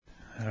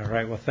All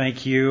right. Well,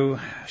 thank you,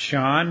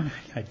 Sean.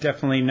 I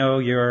definitely know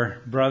your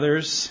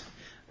brothers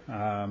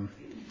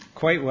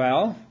quite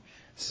well.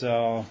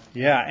 So,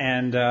 yeah,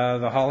 and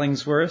the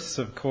Hollingsworths,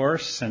 of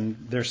course,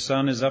 and their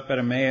son is up at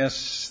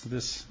Emmaus.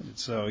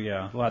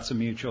 Lots of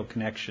mutual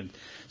connection.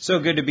 So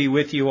good to be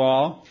with you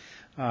all.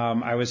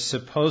 I was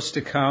supposed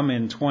to come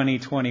in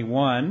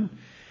 2021,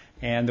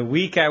 and the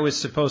week I was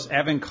supposed,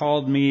 Evan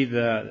called me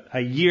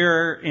a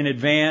year in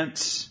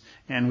advance,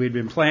 and we'd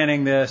been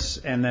planning this,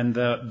 and then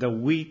the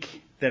week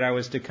that I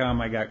was to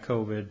come, I got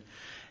COVID,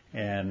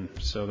 and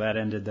so that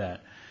ended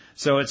that.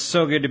 So it's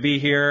so good to be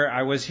here.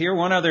 I was here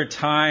one other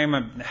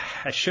time.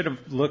 I should have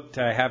looked.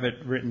 I have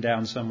it written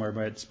down somewhere,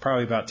 but it's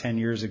probably about 10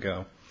 years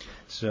ago.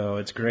 So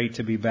it's great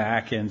to be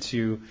back and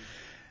to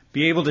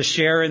be able to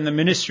share in the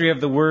ministry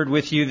of the Word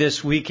with you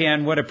this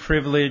weekend. What a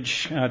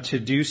privilege to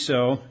do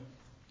so.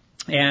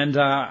 And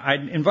I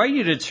invite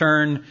you to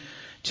turn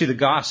to the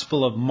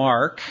Gospel of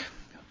Mark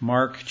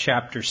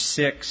chapter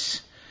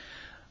 6.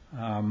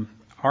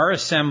 Our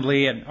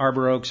assembly at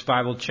Arbor Oaks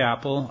Bible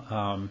Chapel,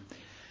 I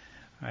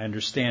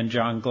understand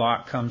John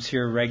Glock comes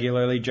here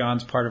regularly.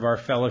 John's part of our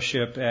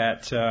fellowship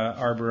at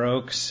Arbor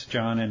Oaks,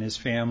 John and his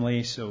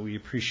family, so we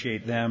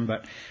appreciate them.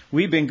 But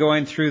we've been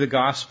going through the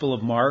Gospel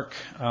of Mark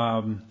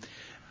a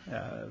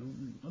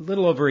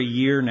little over a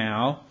year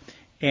now,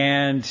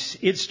 and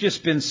it's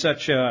just been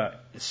such a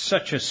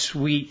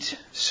sweet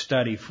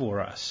study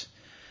for us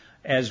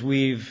as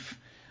we've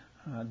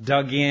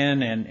dug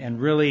in and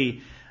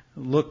really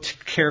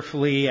looked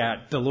carefully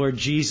at the Lord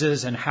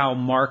Jesus and how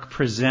Mark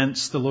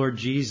presents the Lord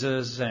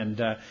Jesus. And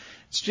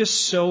it's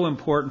just so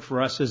important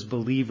for us as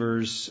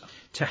believers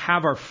to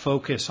have our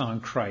focus on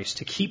Christ,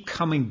 to keep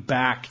coming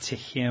back to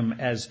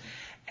Him as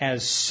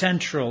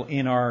central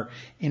in our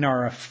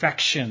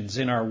affections,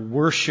 in our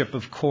worship,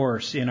 of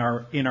course, in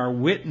our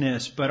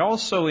witness, but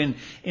also in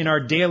our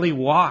daily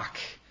walk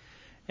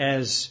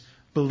as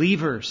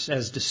believers,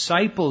 as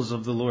disciples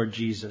of the Lord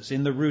Jesus,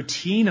 in the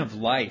routine of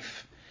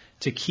life,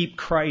 to keep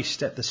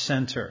Christ at the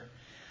center.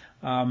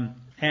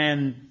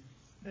 And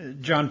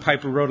John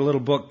Piper wrote a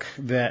little book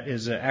that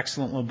is an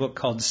excellent little book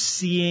called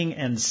Seeing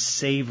and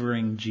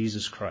Savoring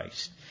Jesus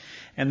Christ.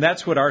 And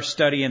that's what our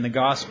study in the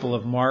Gospel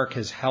of Mark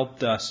has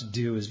helped us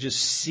do, is just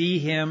see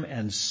Him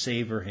and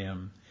savor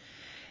Him.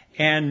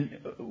 And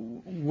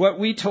what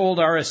we told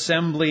our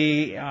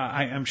assembly,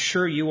 I'm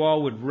sure you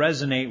all would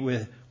resonate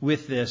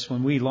with this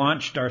when we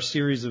launched our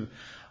series of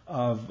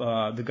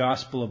the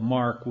Gospel of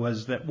Mark,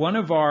 was that one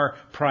of our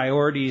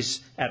priorities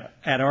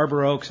at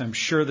Arbor Oaks, I'm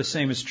sure the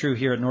same is true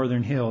here at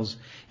Northern Hills,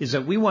 is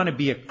that we want to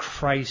be a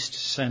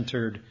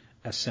Christ-centered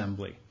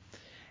assembly.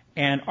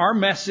 And our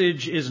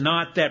message is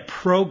not that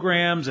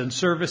programs and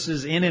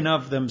services in and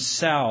of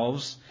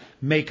themselves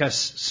make us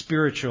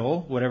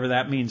spiritual, whatever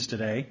that means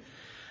today.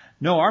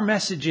 No, our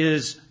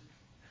message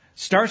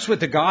starts with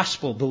the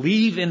gospel.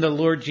 Believe in the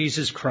Lord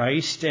Jesus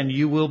Christ and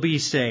you will be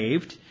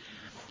saved.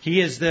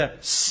 He is the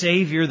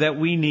Savior that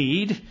we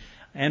need,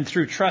 and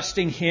through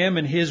trusting Him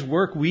and His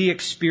work, we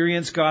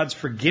experience God's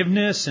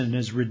forgiveness and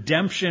His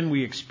redemption.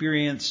 We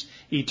experience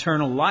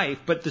eternal life.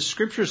 But the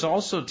Scriptures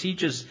also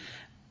teach us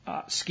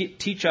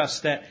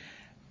that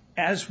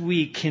as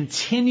we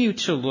continue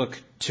to look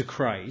to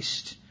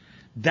Christ,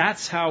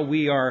 that's how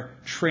we are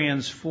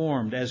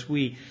transformed. As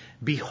we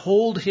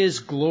behold His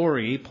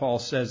glory, Paul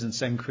says in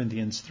 2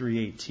 Corinthians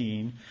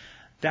 3:18,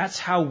 that's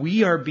how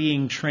we are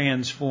being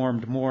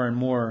transformed more and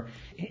more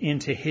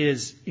into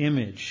His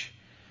image.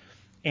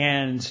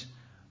 And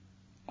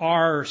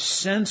our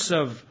sense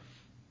of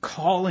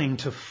calling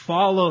to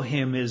follow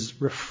Him is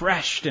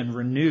refreshed and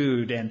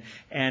renewed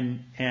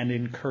and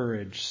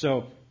encouraged.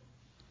 So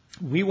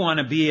we want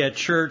to be a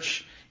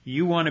church,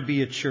 you want to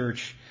be a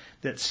church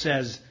that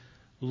says,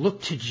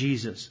 look to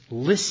Jesus,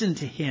 listen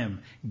to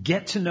Him,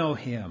 get to know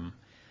Him,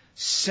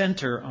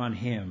 center on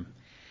Him.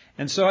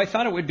 And so I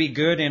thought it would be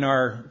good in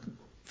our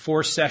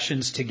 4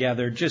 sessions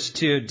together just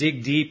to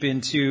dig deep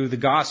into the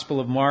Gospel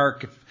of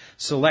Mark,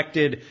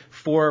 selected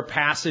 4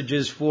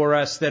 passages for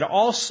us that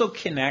also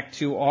connect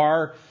to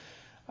our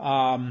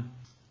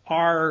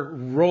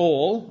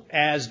role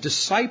as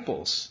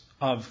disciples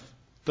of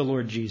the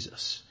Lord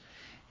Jesus.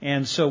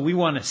 And so we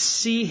want to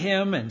see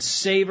Him and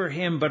savor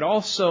Him, but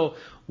also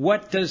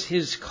what does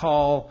His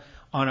call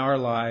on our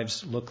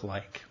lives look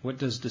like? What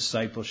does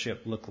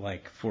discipleship look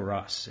like for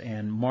us?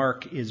 And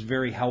Mark is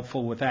very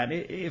helpful with that.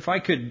 If I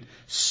could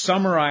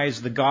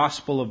summarize the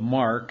Gospel of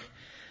Mark,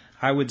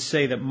 I would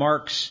say that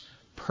Mark's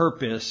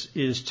purpose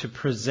is to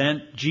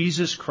present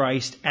Jesus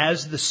Christ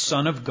as the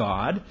Son of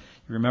God.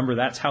 Remember,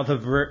 that's how the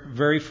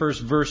very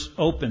first verse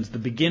opens, the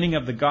beginning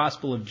of the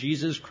Gospel of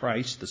Jesus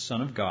Christ, the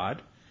Son of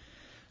God.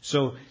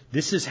 So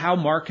this is how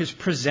Mark is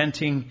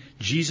presenting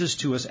Jesus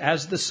to us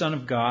as the Son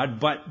of God,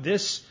 but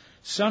this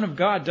Son of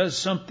God does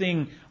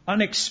something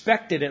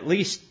unexpected, at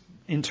least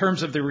in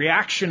terms of the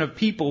reaction of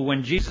people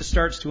when Jesus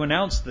starts to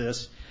announce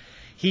this.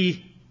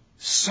 He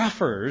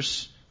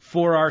suffers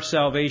for our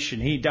salvation.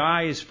 He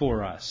dies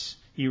for us.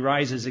 He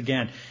rises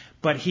again.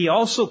 But He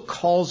also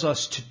calls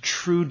us to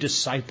true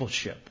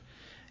discipleship.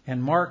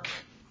 And Mark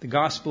the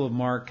Gospel of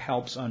Mark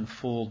helps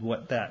unfold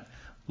what that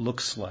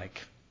looks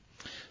like.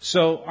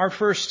 So our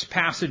first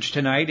passage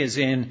tonight is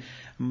in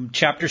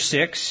chapter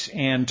 6,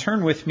 and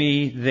turn with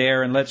me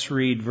there and let's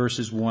read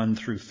verses 1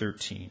 through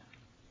 13.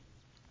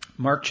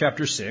 Mark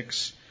chapter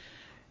 6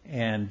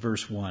 and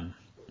verse 1.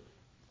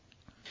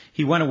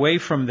 He went away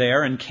from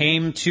there and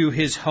came to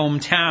his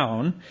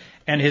hometown,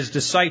 and his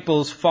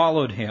disciples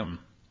followed him.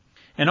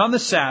 And on the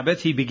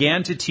Sabbath he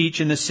began to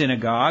teach in the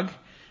synagogue,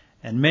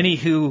 and many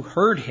who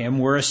heard him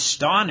were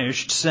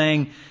astonished,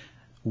 saying,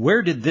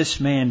 "Where did this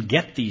man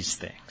get these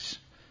things?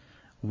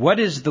 What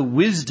is the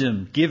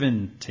wisdom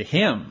given to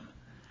him?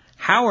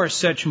 How are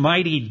such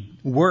mighty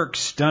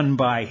works done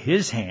by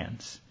his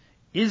hands?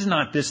 Is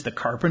not this the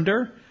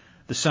carpenter,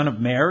 the son of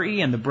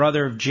Mary, and the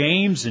brother of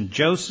James, and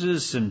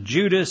Joseph, and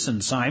Judas,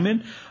 and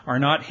Simon? Are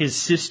not his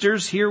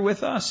sisters here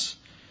with us?"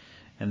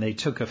 And they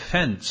took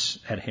offense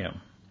at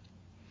him.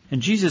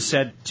 And Jesus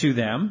said to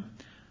them,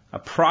 "A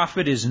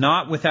prophet is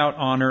not without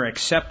honor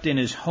except in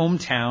his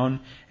hometown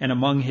and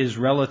among his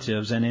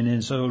relatives and in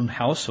his own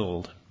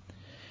household."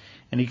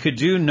 And he could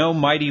do no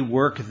mighty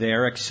work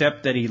there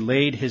except that he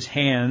laid his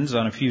hands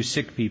on a few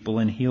sick people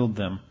and healed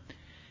them.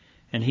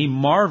 And he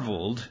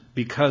marveled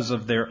because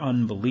of their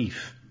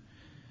unbelief.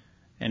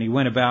 And he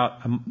went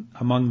about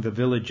among the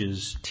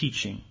villages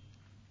teaching.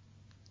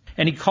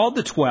 And he called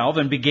the 12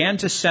 and began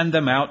to send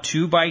them out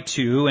 2 by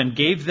 2 and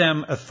gave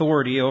them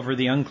authority over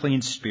the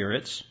unclean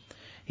spirits.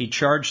 He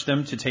charged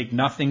them to take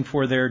nothing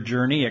for their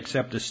journey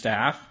except a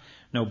staff,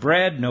 no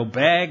bread, no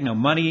bag, no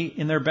money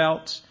in their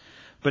belts,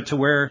 but to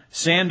wear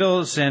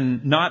sandals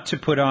and not to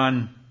put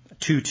on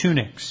 2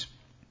 tunics.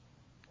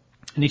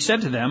 And he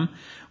said to them,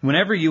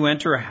 "Whenever you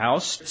enter a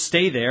house,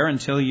 stay there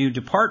until you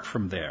depart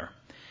from there.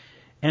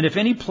 And if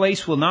any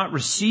place will not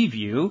receive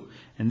you,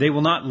 and they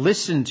will not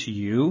listen to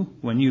you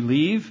when you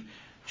leave,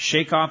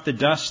 shake off the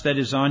dust that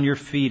is on your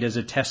feet as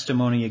a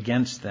testimony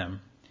against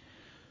them."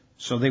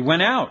 So they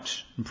went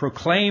out and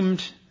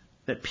proclaimed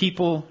that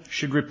people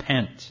should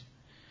repent.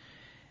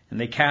 And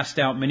they cast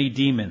out many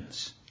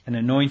demons and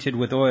anointed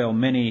with oil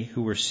many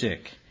who were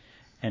sick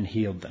and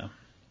healed them.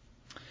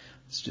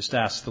 Let's just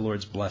ask the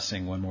Lord's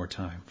blessing one more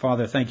time.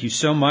 Father, thank you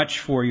so much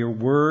for your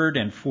word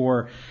and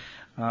for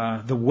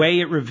the way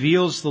it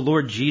reveals the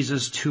Lord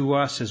Jesus to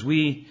us. As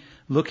we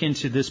look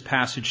into this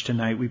passage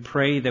tonight, we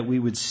pray that we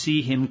would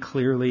see him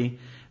clearly,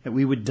 that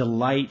we would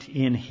delight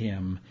in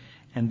him,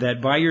 and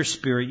that by your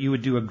Spirit you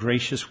would do a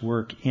gracious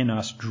work in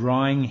us,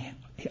 drawing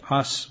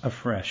us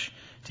afresh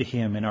to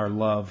him in our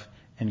love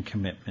and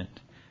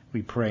commitment.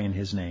 We pray in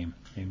his name.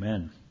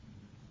 Amen.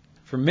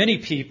 For many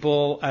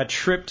people, a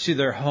trip to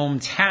their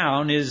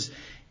hometown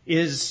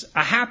is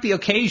a happy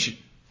occasion,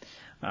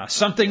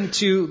 something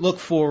to look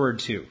forward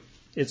to.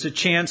 It's a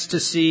chance to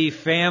see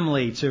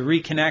family, to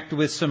reconnect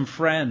with some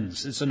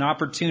friends. It's an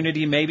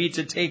opportunity maybe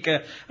to take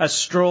a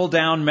stroll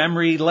down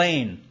memory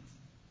lane.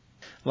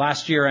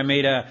 Last year I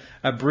made a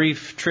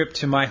brief trip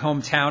to my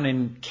hometown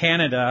in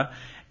Canada,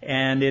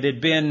 and it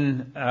had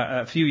been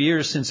a few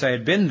years since I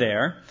had been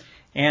there.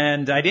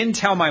 And I didn't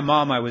tell my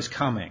mom I was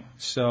coming,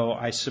 so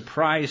I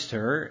surprised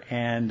her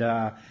and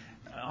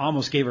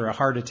almost gave her a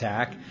heart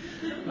attack.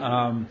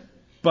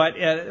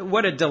 But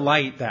what a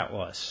delight that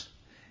was.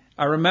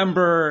 I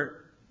remember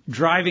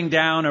driving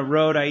down a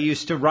road I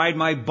used to ride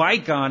my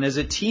bike on as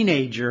a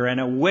teenager, and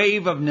a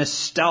wave of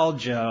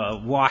nostalgia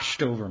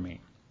washed over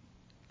me.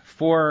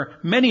 For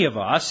many of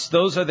us,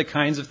 those are the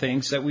kinds of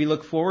things that we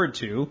look forward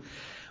to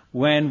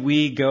when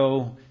we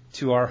go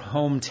to our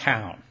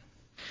hometown.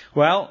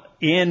 Well,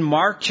 in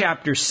Mark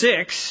chapter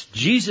 6,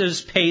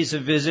 Jesus pays a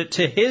visit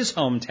to his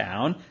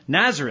hometown,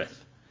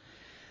 Nazareth.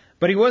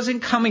 But he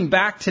wasn't coming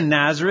back to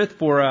Nazareth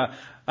for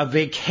a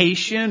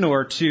vacation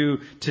or to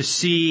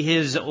see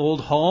his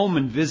old home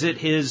and visit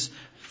his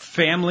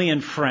family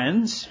and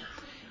friends.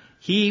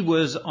 He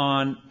was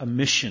on a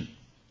mission.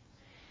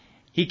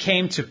 He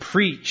came to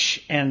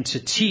preach and to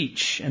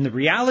teach. And the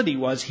reality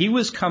was he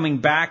was coming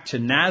back to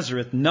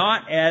Nazareth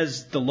not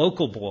as the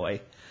local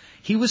boy.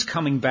 He was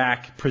coming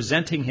back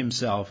presenting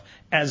himself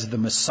as the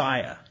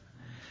Messiah.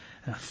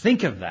 Now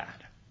think of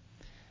that.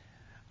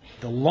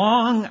 The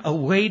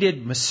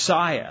long-awaited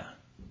Messiah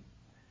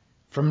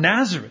from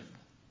Nazareth.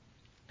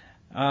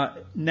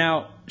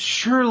 Now,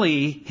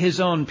 surely his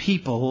own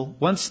people,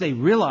 once they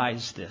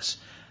realized this,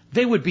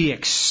 they would be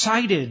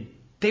excited.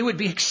 They would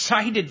be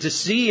excited to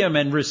see him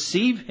and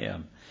receive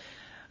him.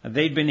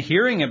 They'd been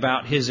hearing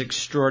about his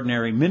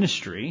extraordinary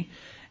ministry,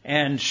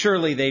 and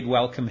surely they'd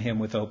welcome him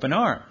with open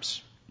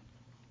arms.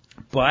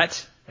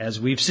 But, as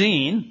we've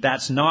seen,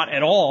 that's not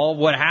at all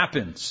what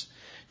happens.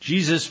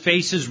 Jesus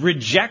faces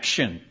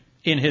rejection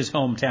in his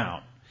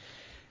hometown.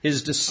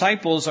 His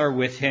disciples are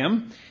with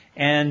him,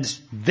 and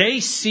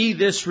they see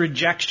this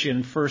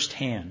rejection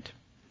firsthand.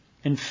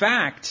 In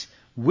fact,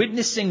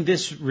 witnessing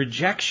this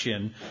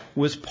rejection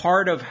was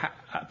part of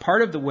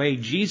the way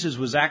Jesus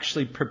was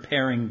actually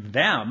preparing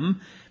them,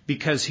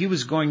 because he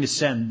was going to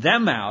send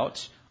them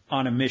out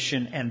on a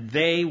mission, and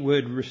they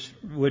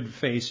would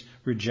face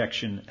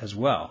rejection as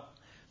well.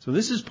 So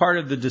this is part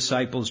of the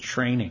disciples'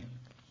 training.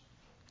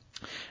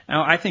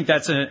 Now, I think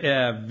that's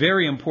a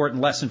very important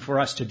lesson for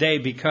us today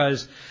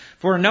because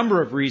for a number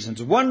of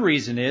reasons. One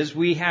reason is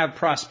we have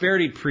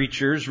prosperity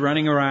preachers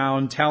running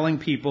around telling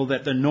people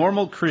that the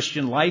normal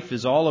Christian life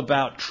is all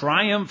about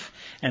triumph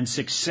and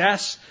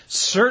success,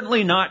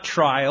 certainly not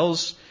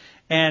trials,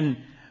 and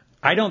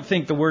I don't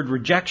think the word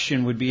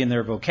rejection would be in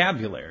their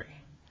vocabulary.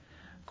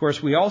 Of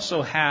course, we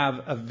also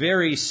have a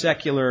very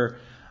secular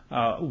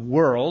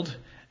world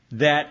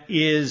that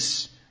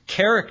is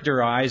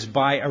characterized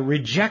by a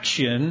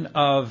rejection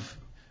of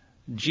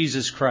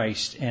Jesus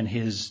Christ and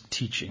His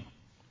teaching.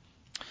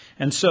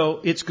 And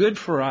so it's good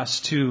for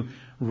us to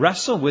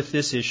wrestle with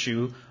this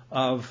issue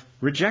of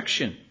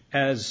rejection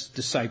as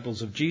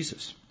disciples of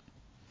Jesus.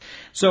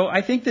 So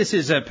I think this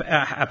is a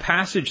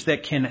passage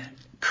that can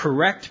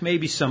correct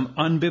maybe some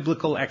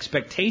unbiblical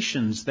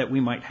expectations that we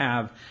might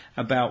have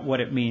about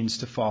what it means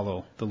to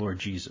follow the Lord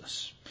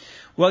Jesus.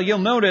 Well, you'll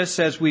notice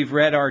as we've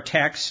read our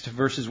text,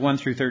 verses 1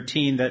 through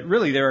 13, that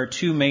really there are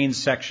two main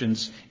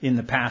sections in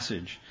the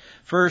passage.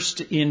 First,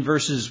 in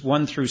verses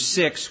 1 through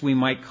 6, we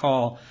might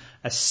call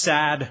a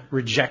sad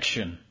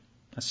rejection.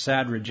 A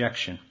sad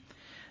rejection.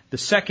 The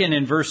second,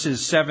 in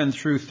verses 7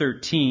 through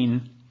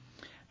 13,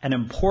 an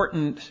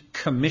important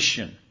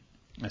commission.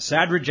 A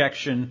sad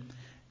rejection,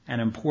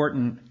 an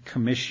important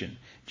commission.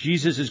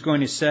 Jesus is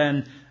going to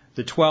send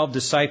the 12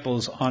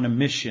 disciples on a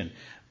mission.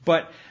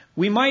 But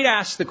we might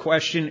ask the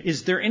question,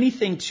 is there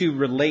anything to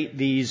relate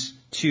these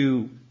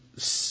two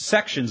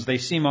sections? They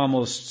seem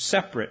almost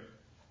separate.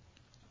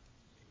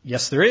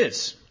 Yes, there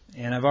is.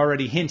 And I've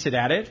already hinted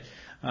at it.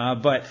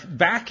 But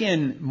back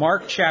in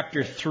Mark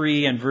chapter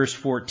 3 and verse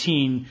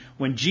 14,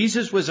 when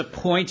Jesus was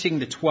appointing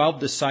the 12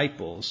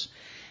 disciples,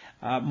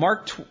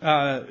 Mark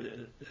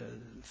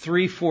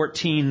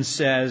 3:14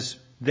 says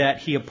that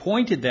He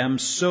appointed them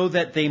so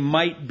that they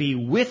might be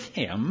with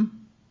Him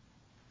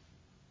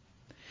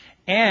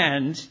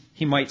and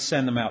He might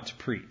send them out to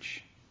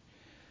preach.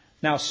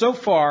 Now, so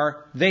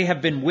far, they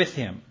have been with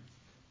Him.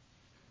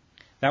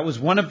 That was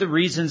one of the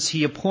reasons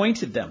He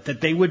appointed them,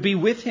 that they would be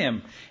with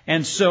Him.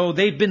 And so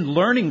they've been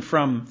learning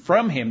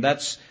from Him.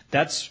 That's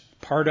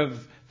part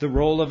of the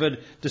role of a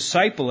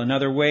disciple.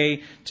 Another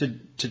way to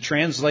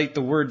translate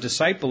the word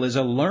disciple is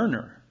a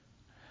learner.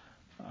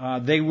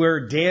 They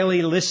were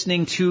daily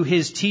listening to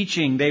His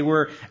teaching. They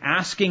were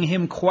asking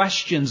Him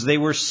questions. They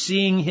were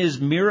seeing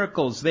His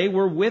miracles. They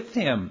were with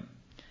Him.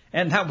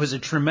 And that was a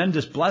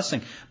tremendous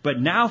blessing. But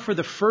now for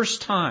the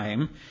first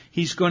time,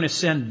 He's going to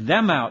send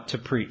them out to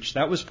preach.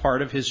 That was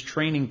part of His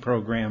training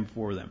program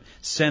for them.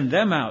 Send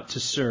them out to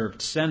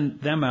serve. Send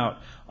them out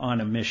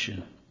on a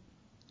mission.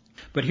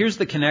 But here's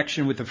the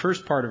connection with the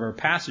first part of our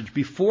passage.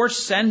 Before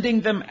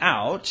sending them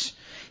out,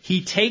 He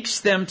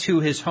takes them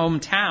to His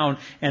hometown,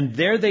 and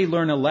there they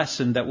learn a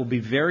lesson that will be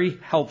very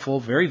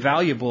helpful, very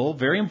valuable,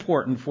 very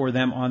important for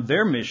them on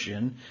their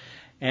mission.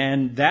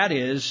 And that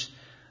is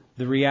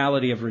the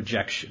reality of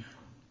rejection.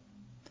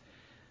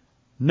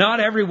 Not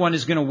everyone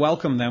is going to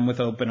welcome them with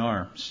open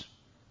arms.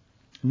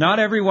 Not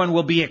everyone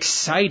will be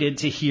excited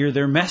to hear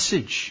their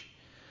message.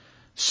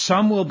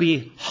 Some will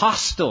be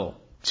hostile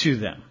to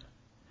them.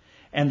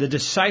 And the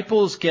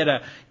disciples get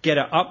a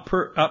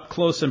up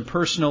close and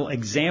personal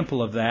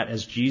example of that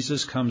as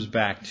Jesus comes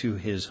back to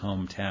His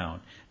hometown.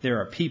 There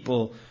are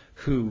people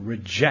who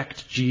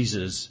reject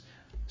Jesus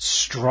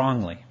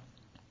strongly.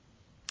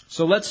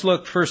 So let's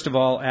look first of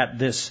all at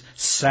this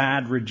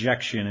sad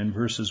rejection in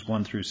verses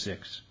 1 through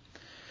 6.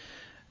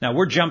 Now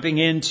we're jumping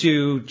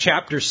into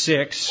chapter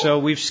 6, so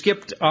we've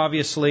skipped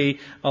obviously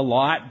a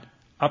lot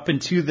up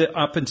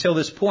until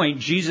this point.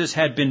 Jesus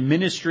had been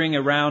ministering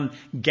around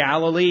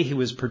Galilee. He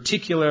was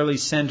particularly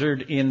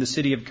centered in the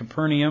city of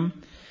Capernaum.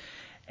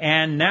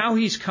 And now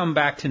He's come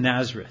back to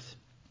Nazareth.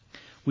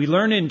 We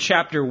learn in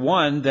chapter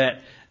 1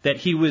 that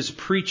He was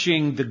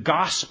preaching the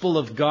gospel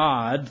of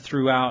God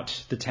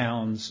throughout the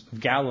towns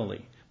of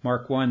Galilee.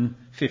 Mark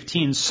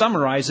 1:15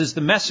 summarizes the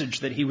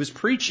message that He was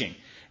preaching.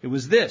 It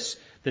was this: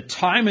 the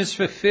time is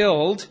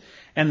fulfilled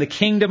and the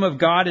kingdom of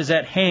God is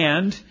at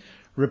hand.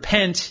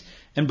 Repent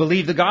and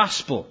believe the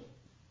gospel.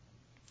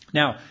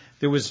 Now,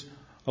 there was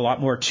a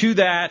lot more to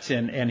that,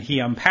 and he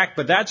unpacked,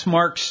 but that's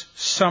Mark's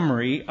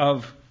summary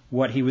of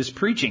what he was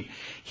preaching.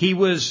 He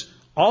was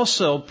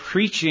also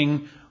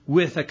preaching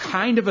with a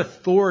kind of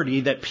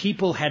authority that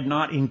people had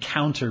not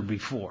encountered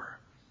before.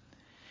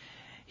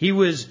 He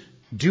was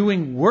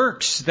doing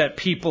works that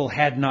people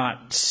had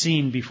not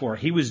seen before.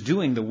 He was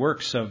doing the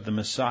works of the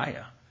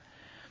Messiah,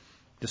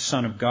 the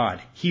Son of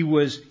God. He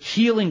was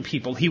healing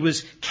people. He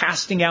was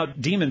casting out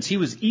demons. He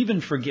was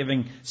even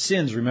forgiving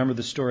sins. Remember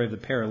the story of the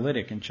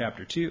paralytic in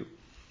chapter 2.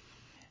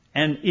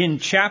 And in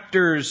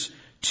chapters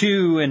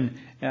 2 and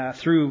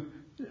through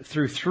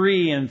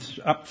 3 and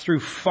up through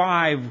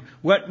 5,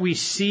 what we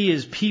see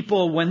is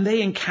people, when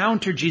they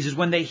encounter Jesus,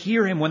 when they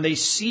hear Him, when they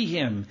see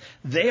Him,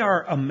 they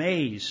are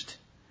amazed.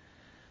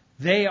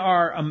 They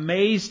are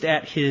amazed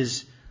at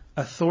His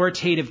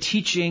authoritative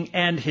teaching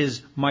and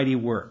His mighty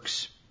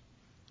works.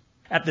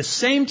 At the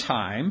same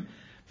time,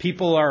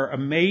 people are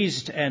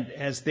amazed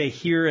as they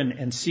hear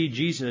and see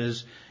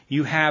Jesus,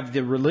 you have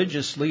the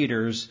religious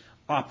leaders'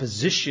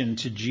 opposition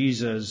to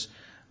Jesus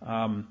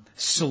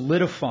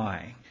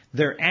solidifying,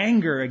 their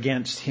anger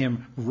against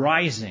him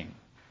rising.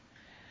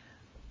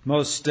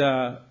 Most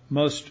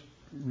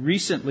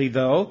recently,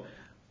 though,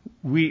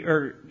 we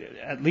are,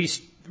 at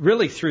least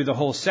really through the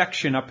whole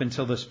section up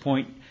until this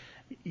point,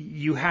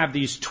 you have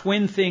these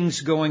twin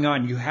things going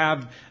on. You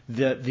have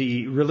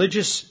the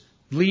religious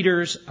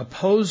leaders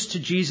opposed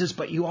to Jesus,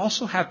 but you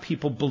also have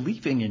people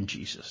believing in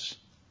Jesus.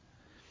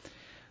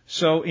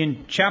 So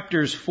in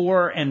chapters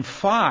 4 and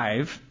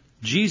 5,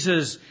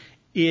 Jesus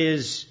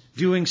is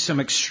doing some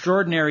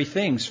extraordinary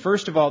things.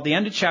 First of all, at the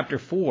end of chapter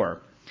 4,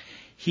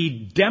 he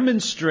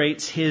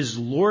demonstrates his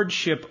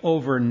lordship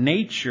over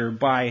nature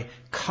by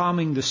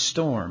calming the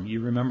storm.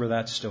 You remember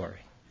that story.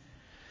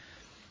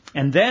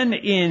 And then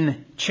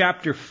in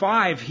chapter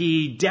 5,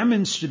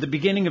 the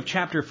beginning of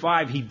chapter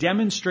 5, he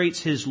demonstrates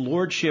his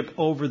lordship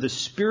over the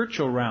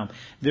spiritual realm.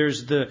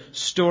 There's the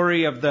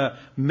story of the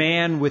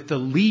man with the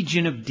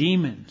legion of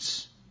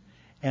demons.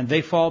 And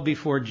they fall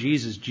before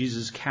Jesus.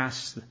 Jesus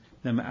casts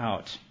them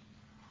out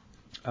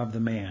of the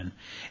man.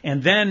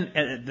 And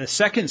then the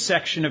second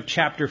section of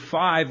chapter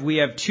 5, we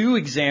have two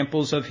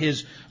examples of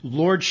his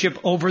lordship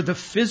over the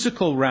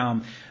physical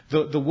realm.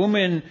 The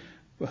woman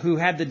who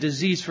had the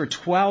disease for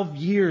 12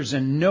 years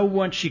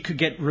and she could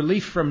get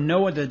relief from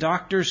no one. The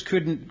doctors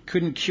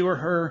couldn't cure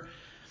her.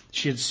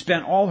 She had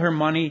spent all her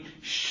money.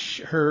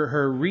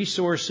 Her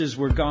resources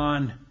were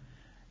gone.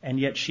 And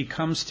yet she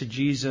comes to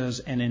Jesus,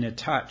 and in a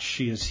touch,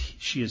 she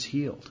is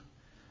healed.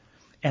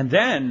 And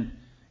then,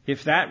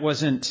 if that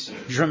wasn't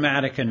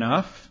dramatic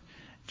enough,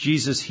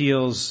 Jesus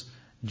heals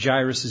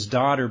Jairus'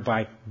 daughter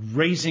by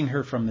raising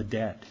her from the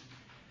dead.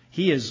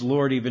 He is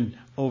Lord even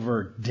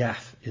over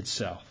death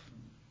itself.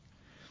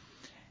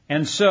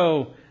 And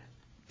so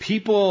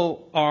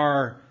people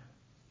are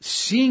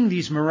seeing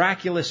these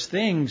miraculous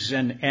things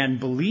and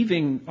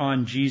believing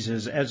on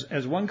Jesus.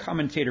 As one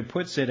commentator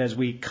puts it, as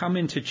we come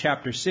into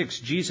chapter 6,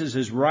 Jesus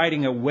is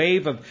riding a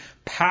wave of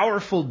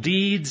powerful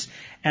deeds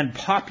and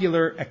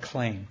popular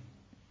acclaim.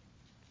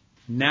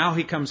 Now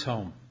he comes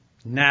home,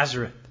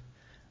 Nazareth,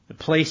 the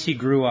place he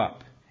grew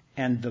up,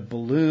 and the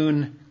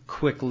balloon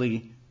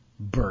quickly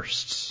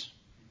bursts.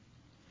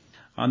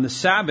 On the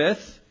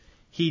Sabbath,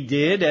 he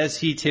did as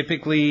he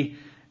typically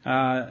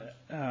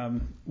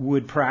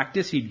would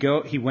practice.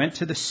 He went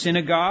to the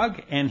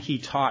synagogue and he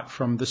taught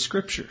from the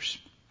Scriptures.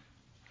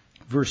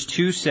 Verse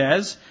 2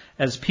 says,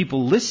 as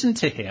people listened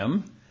to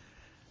him,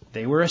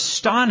 they were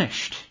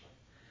astonished.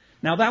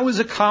 Now that was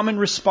a common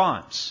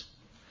response.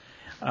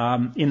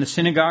 In the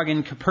synagogue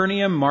in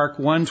Capernaum, Mark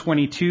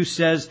 1:22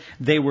 says,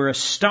 they were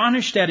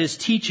astonished at his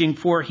teaching,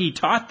 for he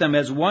taught them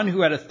as one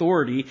who had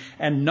authority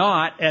and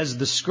not as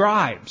the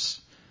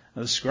scribes.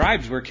 Now, the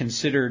scribes were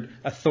considered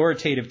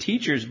authoritative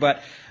teachers,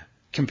 but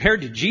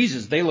compared to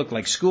Jesus, they looked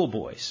like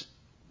schoolboys.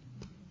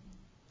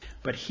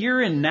 But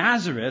here in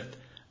Nazareth,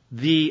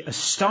 the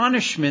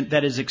astonishment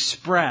that is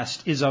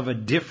expressed is of a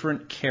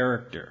different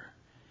character.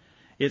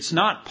 It's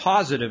not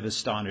positive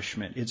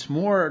astonishment. It's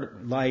more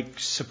like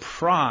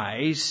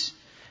surprise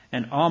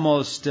and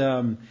almost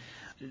a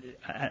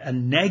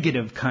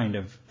negative kind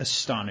of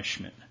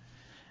astonishment.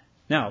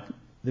 Now,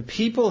 the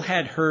people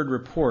had heard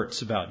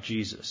reports about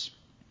Jesus.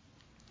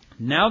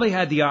 Now they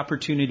had the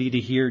opportunity to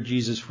hear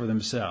Jesus for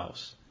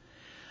themselves.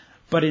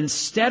 But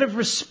instead of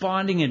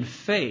responding in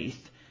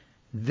faith,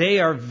 they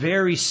are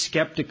very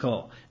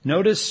skeptical.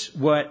 Notice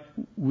what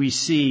we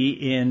see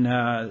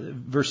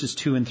in verses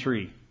 2 and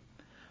 3.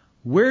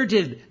 Where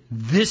did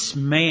this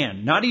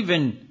man,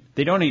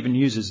 they don't even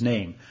use his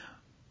name.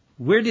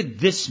 Where did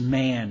this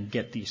man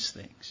get these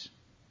things?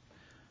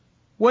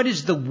 What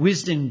is the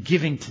wisdom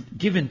given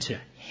to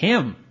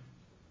him?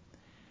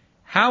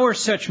 How are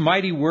such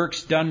mighty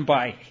works done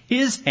by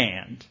his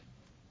hand?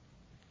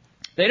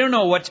 They don't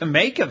know what to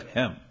make of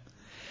him.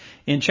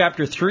 In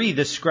chapter 3,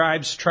 the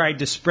scribes tried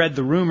to spread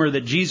the rumor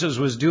that Jesus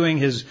was doing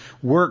his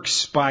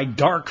works by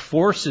dark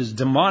forces,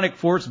 demonic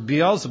force,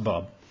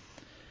 Beelzebub.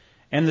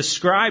 And the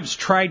scribes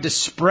tried to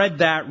spread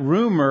that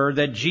rumor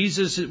that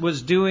Jesus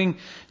was doing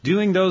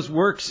those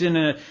works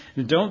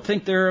don't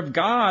think they're of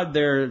God,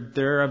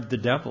 they're of the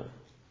devil.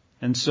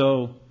 And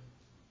so,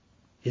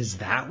 is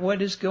that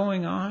what is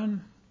going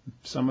on?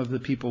 Some of the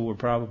people were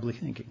probably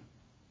thinking.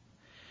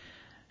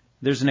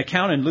 There's an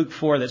account in Luke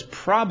 4 that's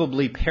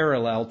probably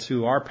parallel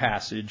to our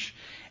passage.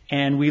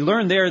 And we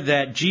learn there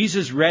that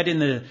Jesus read in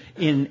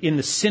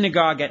the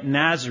synagogue at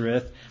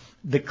Nazareth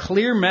the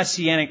clear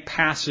messianic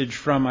passage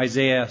from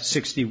Isaiah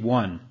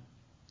 61,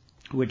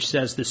 which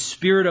says, the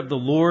Spirit of the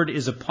Lord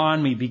is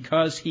upon me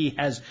because he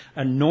has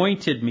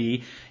anointed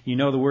me. You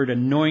know, the word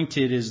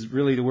anointed is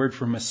really the word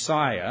for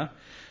Messiah.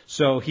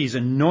 So he's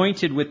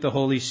anointed with the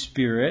Holy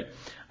Spirit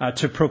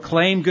to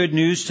proclaim good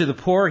news to the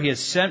poor. He has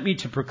sent me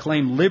to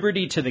proclaim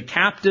liberty to the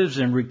captives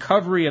and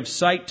recovery of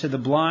sight to the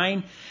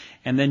blind.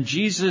 And then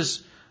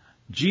Jesus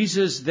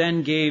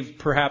then gave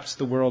perhaps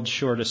the world's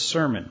shortest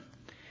sermon.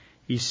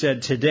 He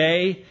said,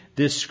 today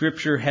this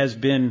scripture has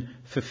been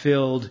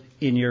fulfilled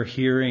in your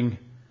hearing.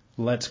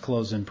 Let's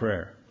close in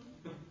prayer.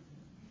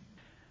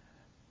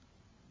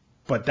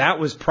 But that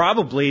was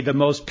probably the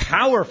most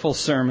powerful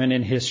sermon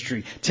in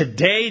history.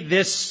 Today,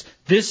 this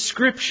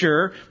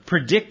scripture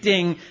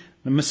predicting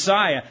the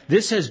Messiah,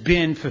 this has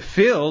been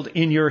fulfilled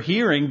in your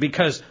hearing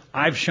because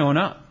I've shown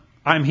up.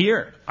 I'm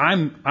here.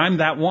 I'm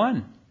that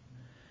one.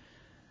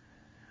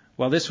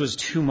 Well, this was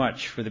too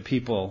much for the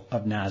people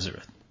of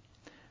Nazareth.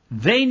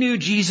 They knew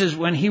Jesus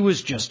when he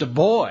was just a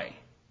boy.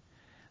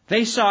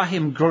 They saw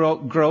him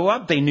grow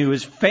up. They knew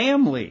his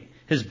family,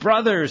 his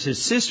brothers, his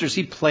sisters.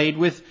 He played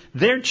with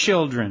their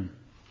children.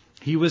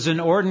 He was an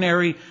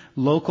ordinary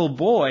local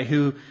boy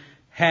who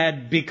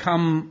had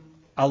become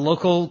a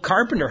local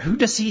carpenter. Who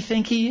does he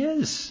think he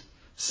is,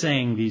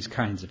 saying these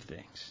kinds of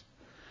things?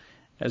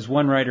 As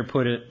one writer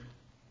put it,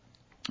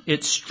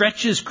 it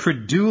stretches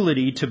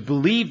credulity to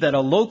believe that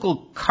a local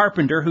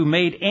carpenter who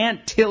made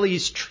Aunt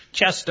Tilly's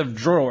chest of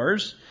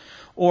drawers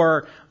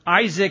or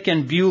Isaac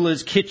and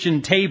Beulah's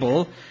kitchen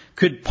table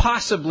could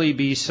possibly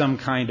be some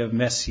kind of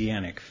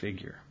messianic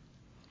figure.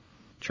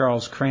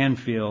 Charles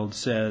Cranfield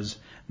says,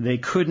 they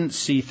couldn't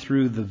see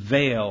through the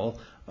veil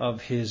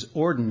of his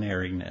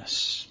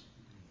ordinariness.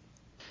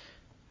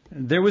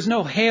 There was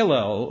no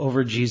halo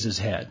over Jesus'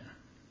 head.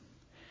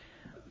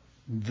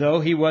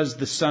 Though he was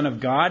the Son of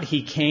God,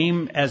 he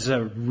came as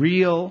a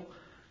real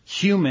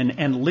human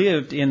and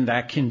lived in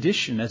that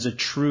condition as a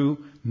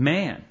true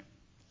man.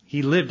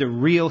 He lived a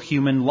real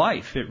human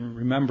life.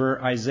 Remember,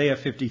 Isaiah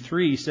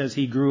 53 says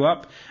he grew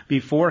up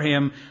before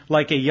him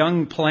like a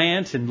young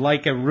plant and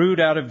like a root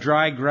out of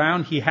dry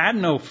ground. He had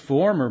no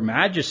form or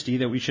majesty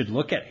that we should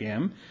look at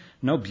him,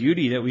 no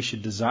beauty that we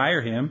should desire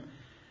him.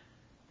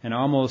 And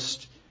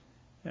almost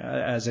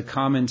as a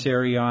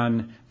commentary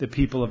on the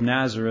people of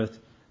Nazareth,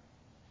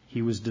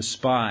 he was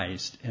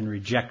despised and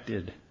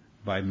rejected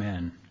by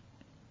men.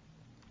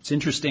 It's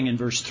interesting in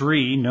verse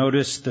 3,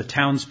 notice the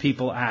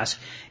townspeople ask,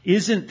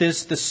 isn't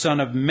this the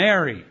son of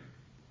Mary?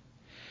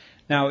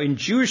 Now, in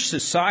Jewish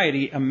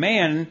society, a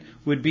man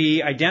would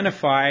be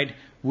identified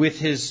with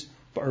his,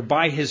 or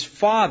by his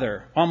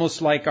father,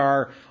 almost like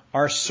our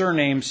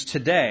surnames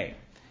today.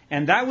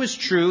 And that was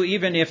true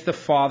even if the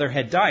father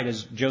had died,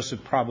 as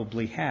Joseph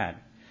probably had.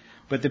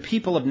 But the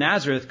people of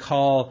Nazareth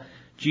call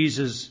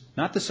Jesus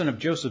not the son of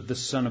Joseph, the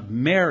son of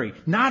Mary.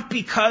 Not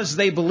because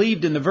they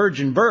believed in the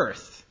virgin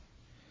birth,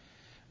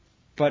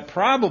 but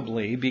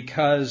probably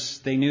because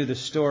they knew the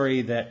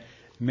story that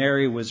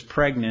Mary was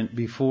pregnant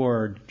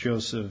before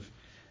Joseph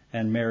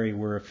and Mary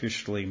were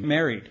officially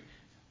married.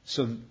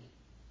 So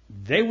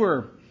they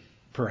were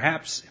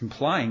perhaps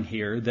implying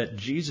here that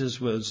Jesus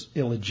was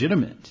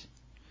illegitimate.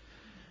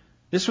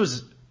 This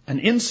was an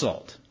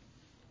insult.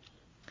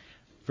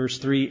 Verse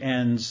 3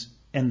 ends,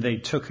 and they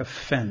took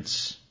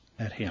offense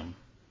at him.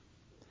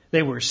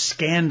 They were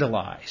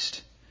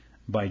scandalized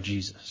by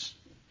Jesus.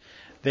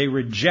 They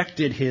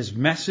rejected his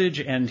message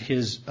and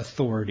his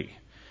authority.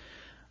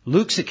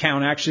 Luke's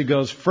account actually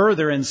goes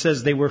further and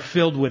says they were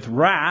filled with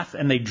wrath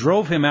and they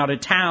drove him out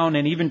of town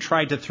and even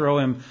tried to throw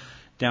him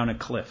down a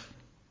cliff.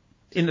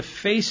 In the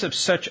face of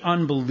such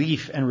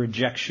unbelief and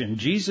rejection,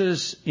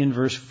 Jesus in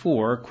verse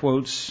 4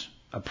 quotes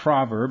a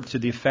proverb to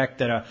the effect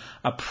that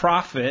a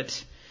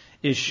prophet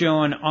is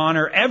shown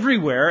honor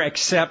everywhere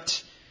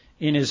except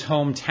in his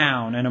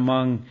hometown and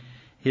among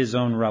his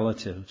own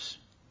relatives.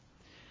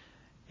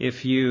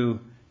 If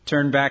you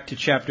turn back to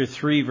chapter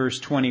 3, verse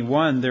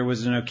 21, there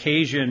was an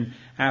occasion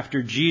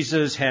after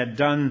Jesus had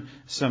done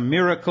some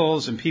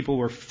miracles and people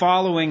were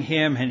following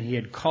him and he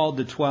had called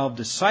the 12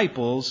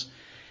 disciples.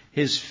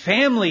 His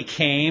family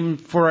came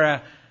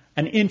for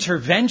an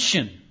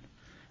intervention.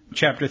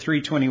 Chapter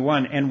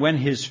 3:21, and when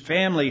his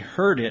family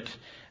heard it,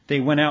 they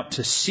went out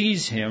to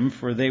seize him,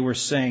 for they were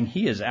saying,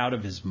 he is out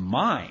of his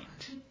mind.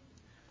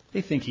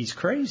 They think he's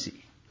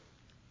crazy.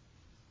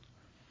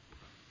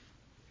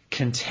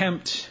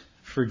 Contempt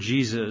for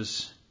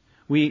Jesus.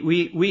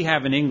 We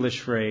have an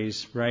English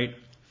phrase, right?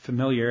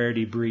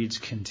 Familiarity breeds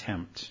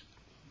contempt.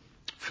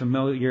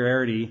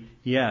 Familiarity,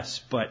 yes,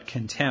 but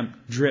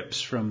contempt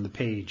drips from the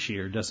page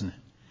here, doesn't it?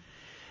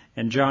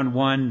 And John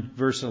 1,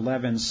 verse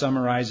 11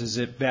 summarizes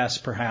it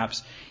best,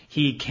 perhaps.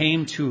 He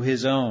came to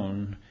his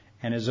own,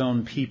 and his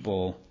own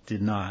people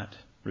did not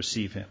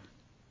receive him.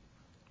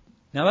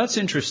 Now that's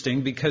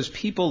interesting because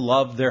people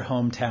love their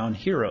hometown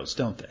heroes,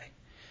 don't they?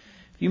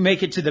 If you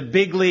make it to the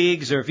big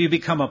leagues or if you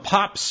become a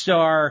pop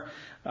star,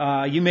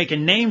 you make a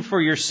name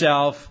for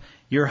yourself,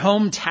 your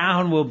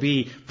hometown will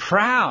be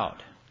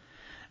proud.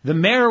 The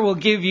mayor will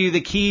give you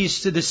the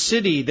keys to the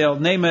city. They'll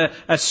name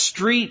a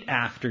street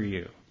after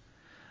you.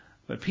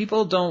 But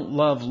people don't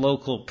love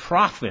local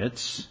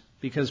prophets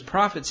because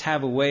prophets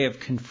have a way of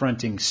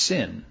confronting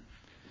sin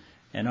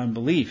and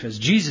unbelief, as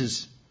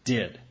Jesus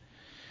did.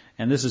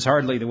 And this is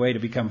hardly the way to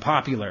become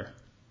popular.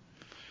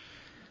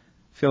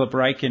 Philip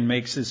Ryken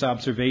makes this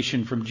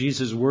observation from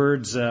Jesus'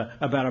 words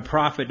about a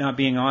prophet not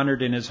being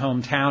honored in his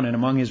hometown and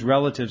among his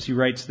relatives. He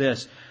writes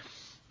this,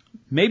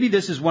 maybe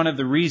this is one of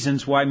the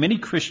reasons why many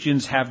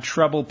Christians have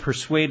trouble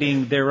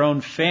persuading their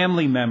own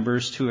family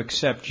members to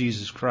accept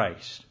Jesus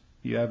Christ.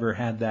 You ever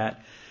had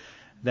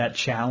that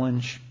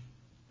challenge?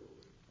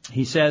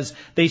 He says,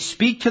 they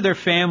speak to their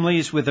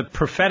families with a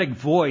prophetic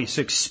voice,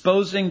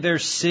 exposing their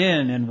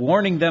sin and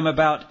warning them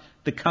about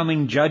the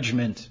coming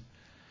judgment.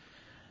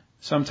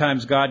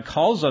 Sometimes God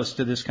calls us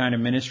to this kind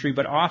of ministry,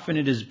 but often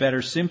it is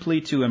better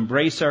simply to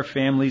embrace our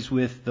families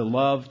with the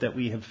love that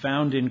we have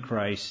found in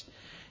Christ,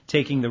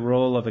 taking the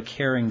role of a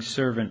caring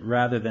servant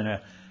rather than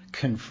a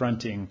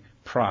confronting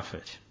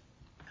prophet.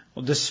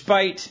 Well,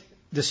 despite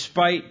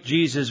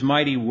Jesus'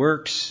 mighty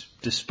works,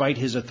 despite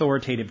his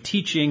authoritative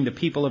teaching, the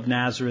people of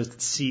Nazareth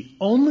see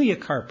only a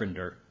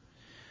carpenter,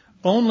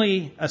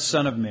 only a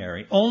son of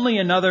Mary, only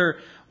another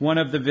one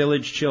of the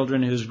village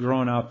children who's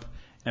grown up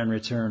and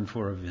returned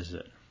for a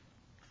visit.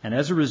 And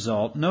as a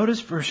result, notice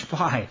verse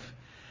 5.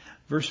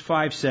 Verse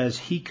 5 says,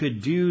 he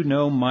could do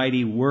no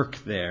mighty work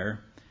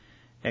there,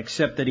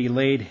 except that he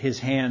laid his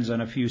hands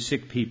on a few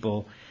sick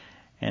people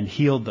and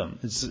healed them.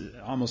 It's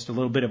almost a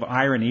little bit of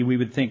irony. We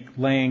would think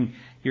laying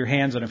your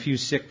hands on a few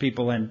sick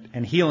people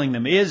and healing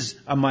them is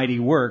a mighty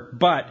work.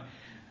 But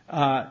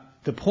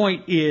the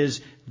point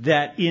is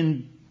that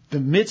in the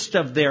midst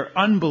of their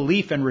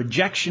unbelief and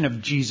rejection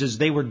of Jesus,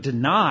 they were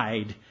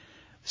denied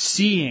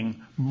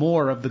seeing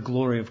more of the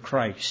glory of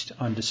Christ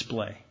on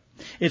display.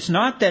 It's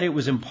not that it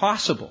was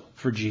impossible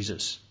for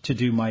Jesus to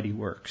do mighty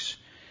works.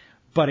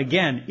 But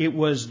again, it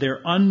was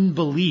their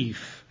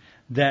unbelief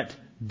that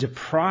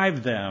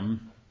deprived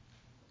them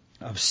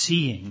of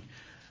seeing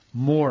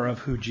more of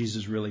who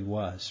Jesus really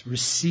was,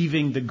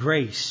 receiving the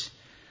grace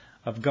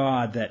of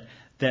God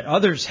that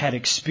others had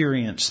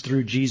experienced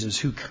through Jesus,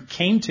 who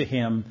came to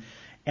him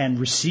and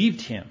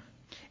received him.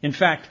 In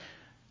fact,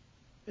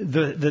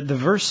 the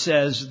verse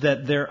says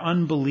that their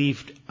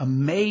unbelief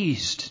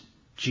amazed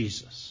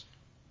Jesus.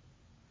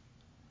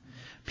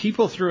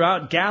 People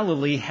throughout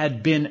Galilee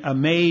had been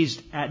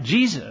amazed at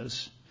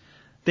Jesus.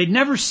 They'd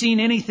never seen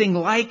anything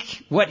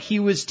like what he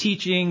was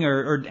teaching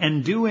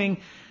and doing.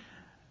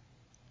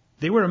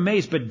 They were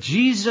amazed, but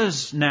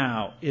Jesus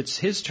now, it's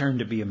his turn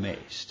to be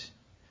amazed.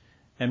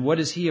 And what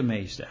is he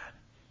amazed at?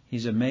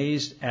 He's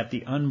amazed at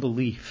the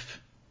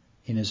unbelief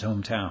in his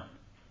hometown.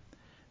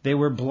 They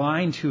were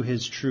blind to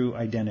his true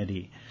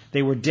identity.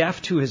 They were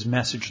deaf to his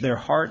message. Their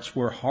hearts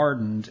were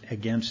hardened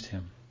against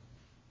him.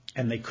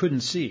 And they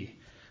couldn't see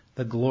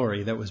the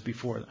glory that was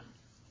before them.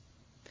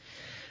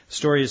 The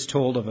story is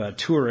told of a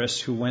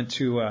tourist who went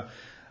to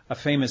a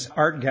famous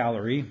art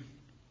gallery,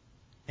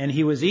 and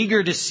he was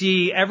eager to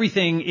see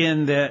everything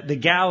in the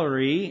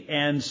gallery,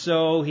 and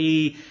so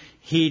he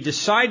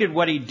decided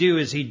what he'd do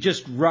is he'd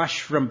just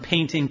rush from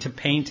painting to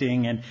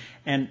painting,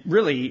 and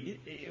really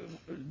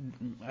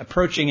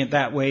approaching it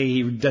that way,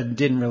 he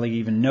didn't really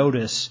even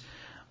notice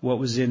what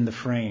was in the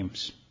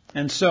frames.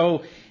 And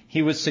so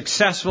he was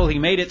successful. He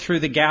made it through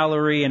the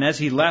gallery, and as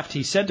he left,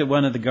 he said to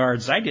one of the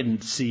guards, "I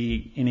didn't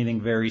see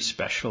anything very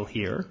special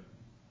here."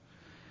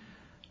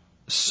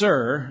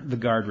 "Sir," the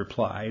guard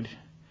replied,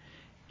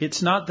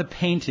 "it's not the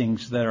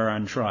paintings that are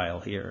on trial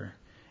here.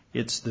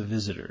 It's the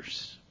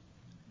visitors."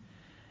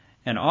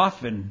 And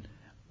often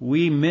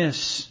we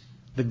miss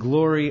the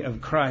glory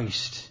of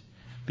Christ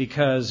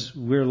because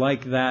we're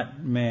like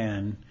that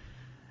man.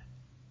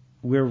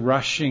 We're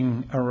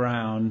rushing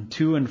around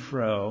to and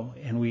fro,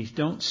 and we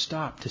don't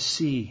stop to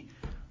see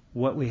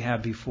what we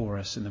have before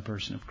us in the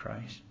person of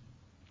Christ.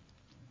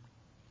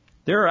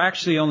 There are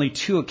actually only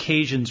 2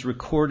 occasions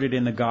recorded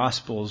in the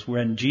Gospels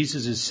when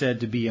Jesus is said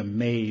to be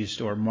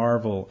amazed or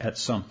marvel at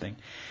something.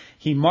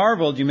 He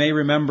marveled, you may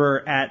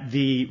remember, at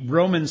the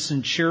Roman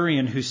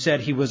centurion who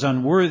said he was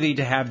unworthy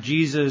to have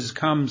Jesus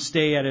come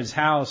stay at his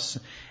house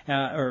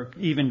or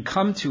even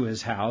come to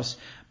his house.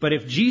 But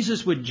if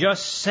Jesus would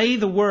just say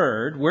the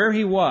word where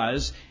he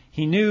was,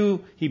 he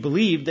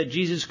believed that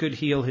Jesus could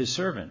heal his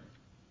servant.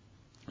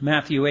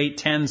 Matthew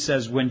 8:10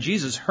 says, when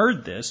Jesus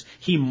heard this,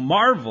 he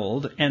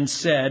marveled and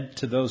said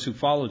to those who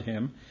followed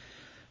him,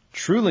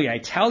 "Truly I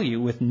tell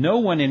you, with no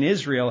one in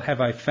Israel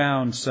have I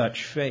found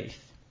such faith."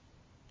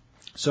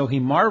 So he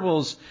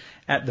marvels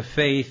at the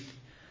faith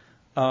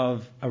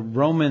of a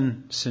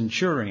Roman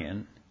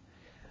centurion.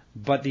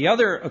 But the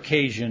other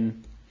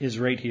occasion is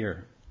right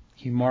here.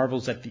 He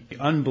marvels at the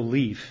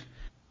unbelief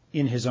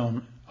in his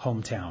own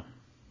hometown.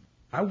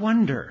 I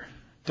wonder,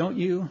 don't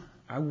you?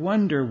 I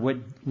wonder what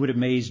would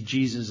amaze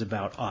Jesus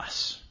about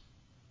us.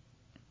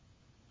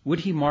 Would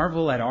he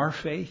marvel at our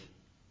faith?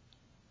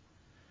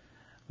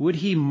 Would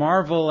he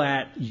marvel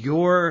at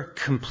your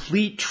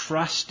complete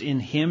trust in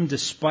him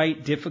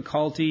despite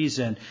difficulties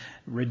and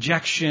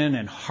rejection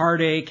and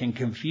heartache and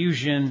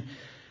confusion,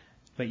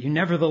 but you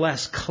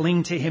nevertheless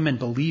cling to him and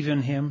believe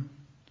in him?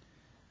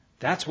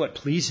 That's what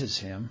pleases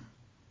him.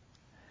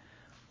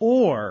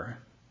 Or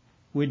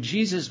would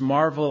Jesus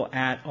marvel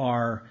at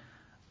our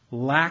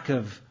lack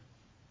of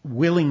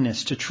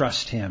willingness to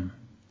trust him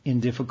in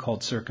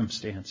difficult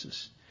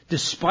circumstances?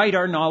 Despite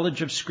our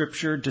knowledge of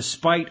Scripture,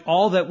 despite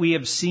all that we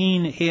have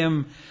seen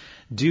him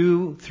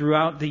do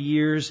throughout the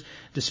years,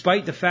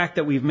 despite the fact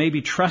that we've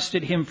maybe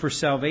trusted him for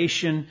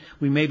salvation,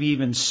 we maybe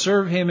even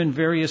serve him in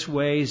various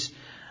ways,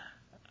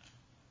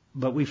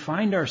 But we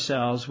find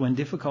ourselves, when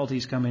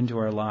difficulties come into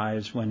our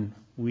lives, when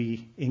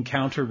we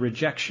encounter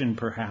rejection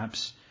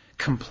perhaps,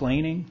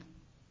 complaining,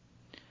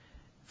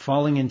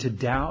 falling into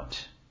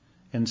doubt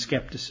and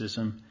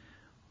skepticism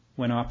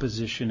when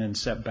opposition and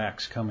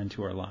setbacks come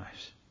into our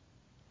lives.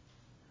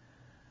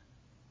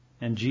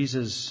 And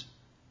Jesus,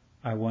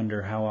 I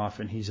wonder how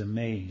often he's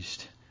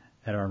amazed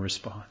at our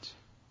response.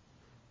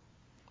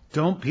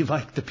 Don't be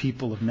like the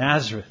people of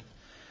Nazareth.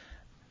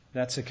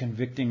 That's a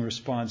convicting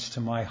response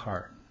to my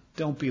heart.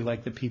 Don't be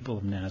like the people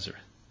of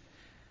Nazareth.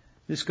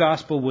 This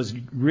gospel was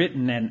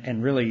written,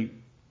 and really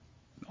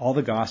all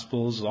the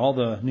gospels, all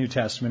the New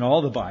Testament,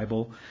 all the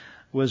Bible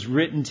was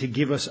written to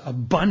give us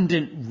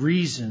abundant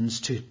reasons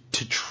to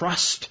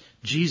trust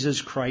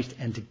Jesus Christ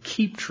and to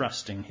keep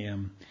trusting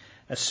him,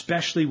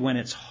 especially when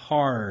it's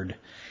hard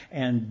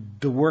and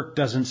the work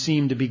doesn't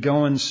seem to be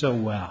going so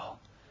well.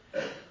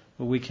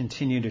 But we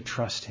continue to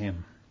trust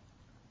him.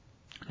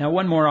 Now,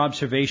 one more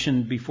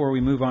observation before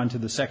we move on to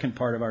the second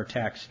part of our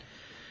text.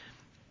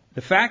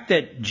 The fact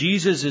that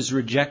Jesus is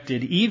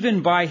rejected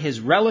even by his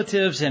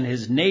relatives and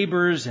his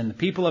neighbors and the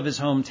people of his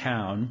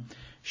hometown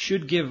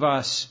should give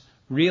us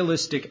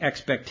realistic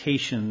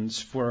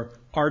expectations for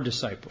our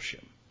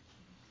discipleship.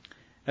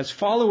 As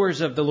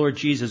followers of the Lord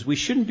Jesus, we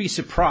shouldn't be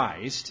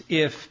surprised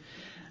if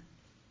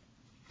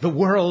the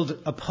world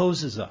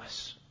opposes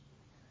us.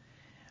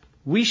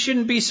 We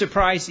shouldn't be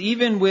surprised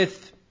even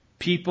with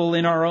people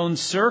in our own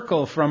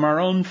circle, from our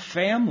own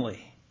family.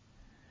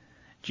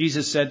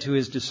 Jesus said to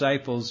his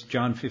disciples,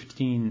 John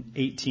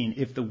 15:18,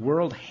 if the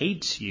world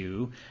hates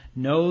you,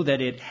 know that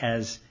it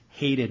has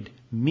hated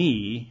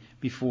me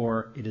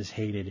before it has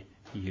hated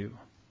you.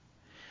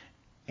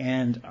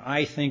 And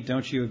I think,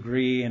 don't you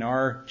agree, in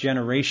our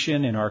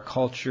generation, in our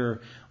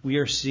culture, we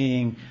are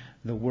seeing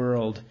the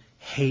world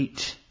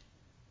hate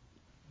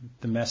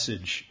the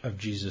message of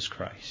Jesus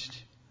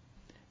Christ.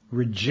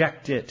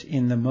 Reject it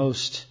in the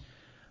most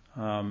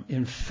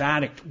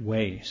emphatic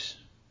ways.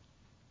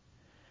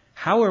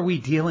 How are we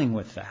dealing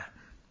with that?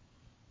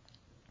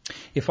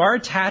 If our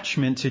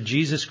attachment to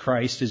Jesus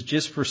Christ is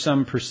just for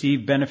some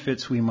perceived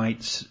benefits we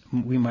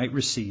might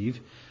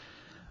receive,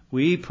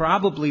 we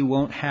probably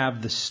won't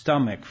have the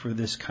stomach for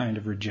this kind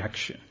of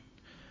rejection.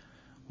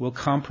 We'll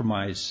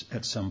compromise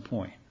at some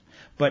point.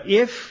 But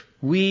if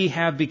we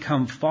have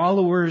become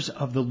followers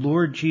of the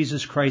Lord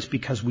Jesus Christ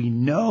because we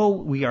know,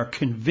 we are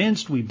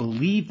convinced, we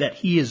believe that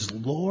he is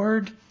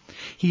Lord,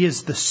 he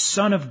is the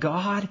Son of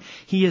God,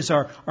 he is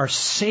our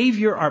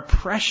Savior, our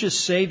precious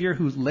Savior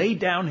who laid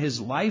down his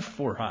life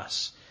for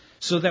us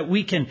so that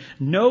we can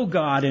know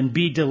God and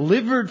be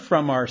delivered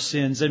from our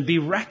sins and be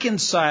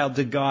reconciled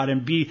to God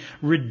and be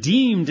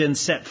redeemed and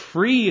set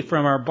free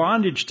from our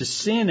bondage to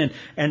sin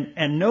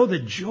and know the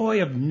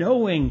joy of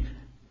knowing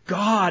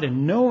God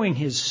and knowing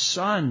his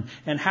Son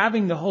and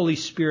having the Holy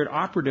Spirit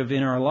operative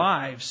in our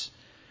lives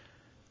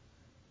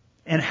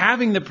and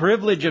having the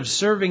privilege of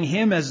serving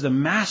him as the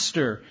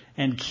Master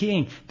and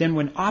King. Then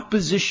when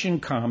opposition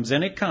comes,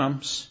 and it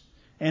comes,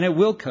 and it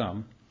will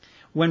come,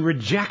 when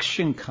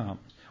rejection comes,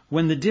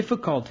 when the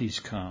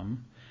difficulties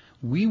come,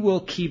 we will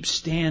keep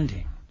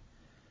standing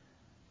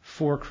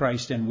for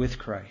Christ and with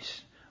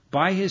Christ.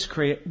 By his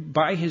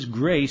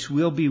grace,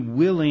 we'll be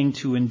willing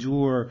to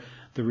endure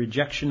the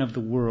rejection of the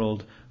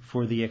world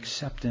for the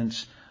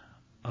acceptance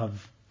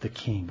of the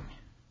King.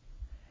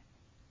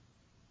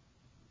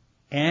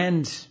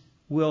 And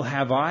we'll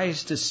have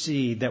eyes to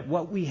see that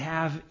what we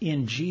have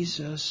in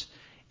Jesus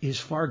is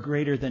far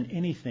greater than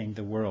anything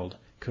the world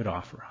could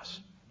offer us.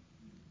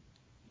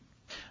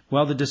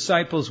 Well, the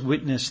disciples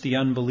witnessed the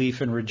unbelief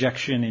and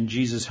rejection in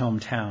Jesus'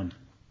 hometown.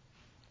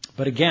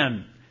 But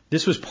again,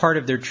 this was part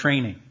of their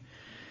training.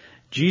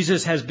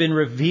 Jesus has been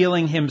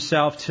revealing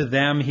himself to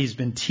them. He's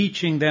been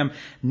teaching them.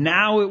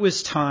 Now it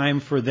was time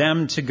for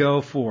them to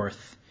go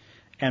forth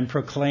and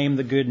proclaim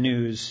the good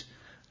news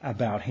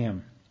about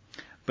him.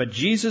 But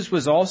Jesus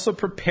was also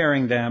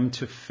preparing them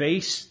to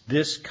face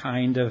this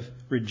kind of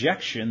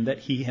rejection that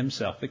he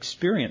himself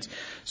experienced.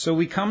 So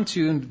we come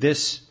to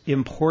this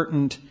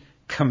important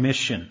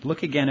commission.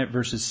 Look again at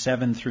verses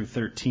 7 through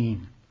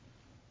 13.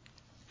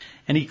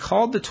 And he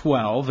called the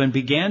 12 and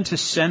began to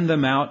send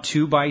them out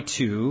 2 by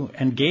 2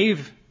 and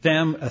gave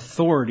them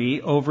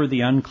authority over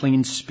the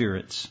unclean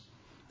spirits.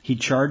 He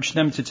charged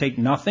them to take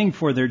nothing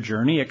for their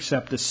journey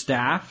except a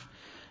staff,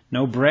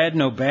 no bread,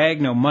 no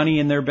bag, no money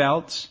in their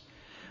belts,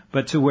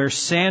 but to wear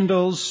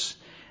sandals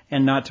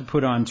and not to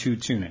put on 2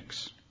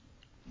 tunics.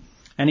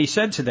 And he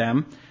said to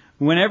them,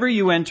 whenever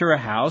you enter a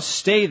house,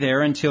 stay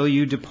there until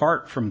you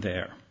depart from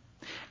there.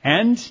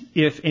 And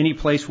if any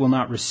place will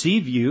not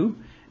receive you,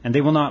 and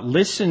they will not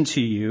listen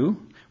to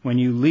you, when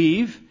you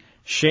leave,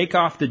 shake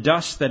off the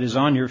dust that is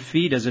on your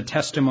feet as a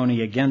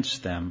testimony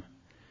against them.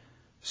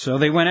 So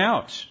they went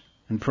out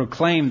and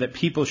proclaimed that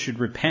people should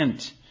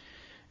repent.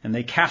 And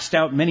they cast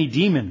out many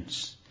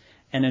demons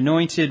and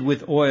anointed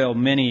with oil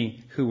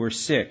many who were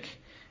sick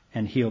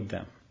and healed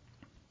them.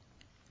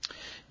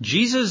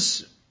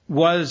 Jesus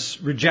was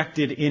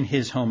rejected in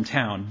his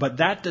hometown, but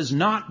that does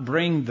not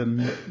bring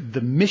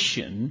the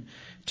mission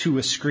to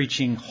a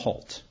screeching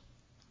halt.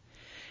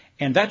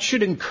 And that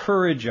should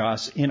encourage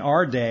us in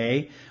our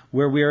day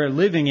where we are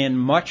living in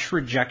much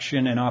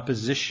rejection and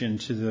opposition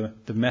to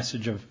the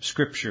message of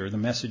Scripture, the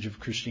message of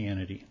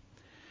Christianity.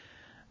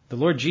 The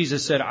Lord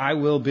Jesus said, I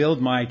will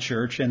build my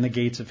church and the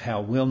gates of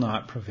hell will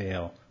not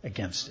prevail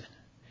against it.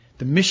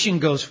 The mission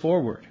goes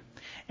forward.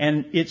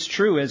 And it's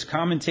true, as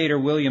commentator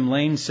William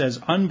Lane says,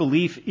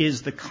 unbelief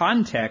is the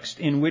context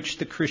in which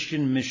the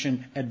Christian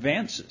mission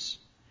advances.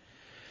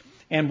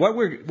 And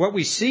what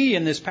we see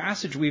in this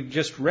passage we've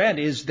just read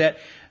is that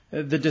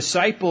the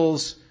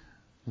disciples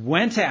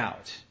went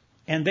out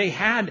and they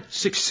had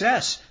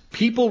success.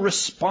 People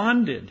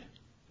responded.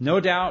 No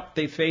doubt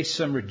they faced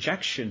some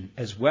rejection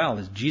as well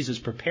as Jesus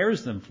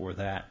prepares them for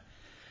that.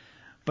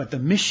 But the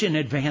mission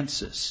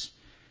advances.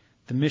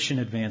 The mission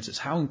advances.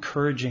 How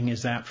encouraging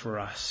is that for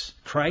us?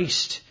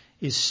 Christ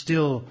is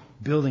still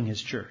building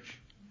His church.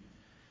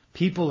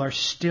 People are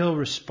still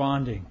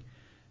responding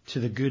to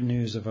the good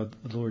news of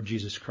the Lord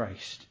Jesus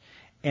Christ.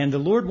 And the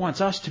Lord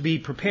wants us to be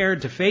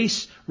prepared to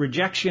face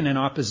rejection and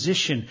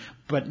opposition,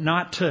 but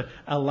not to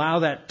allow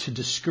that to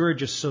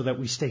discourage us so that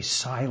we stay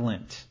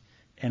silent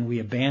and we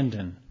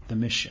abandon the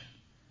mission.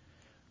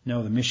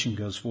 No, the mission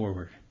goes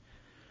forward.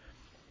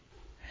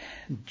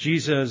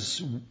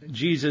 Jesus'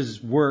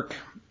 work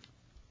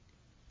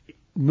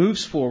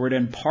moves forward,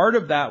 and part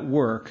of that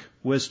work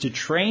was to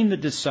train the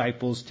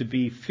disciples to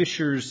be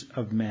fishers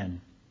of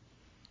men.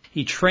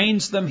 He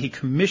trains them, He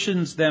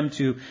commissions them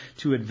to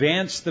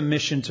advance the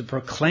mission, to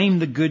proclaim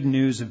the good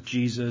news of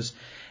Jesus.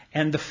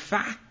 And the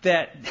fact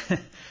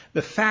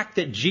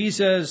that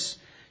Jesus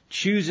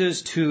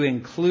chooses to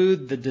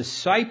include the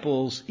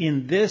disciples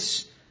in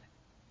this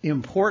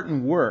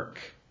important work,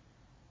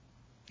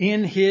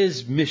 in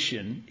His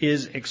mission,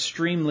 is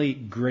extremely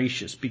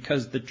gracious,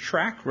 because the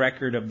track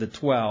record of the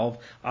 12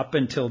 up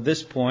until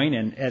this point,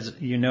 and as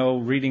you know,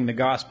 reading the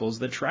Gospels,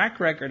 the track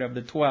record of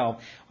the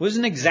 12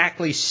 wasn't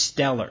exactly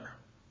stellar,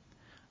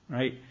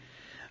 right?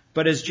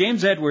 But as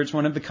James Edwards,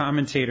 one of the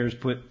commentators,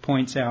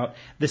 points out,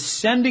 the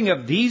sending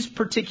of these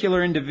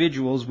particular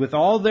individuals with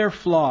all their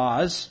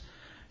flaws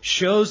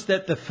shows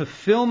that the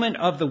fulfillment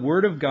of the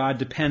Word of God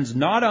depends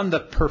not on the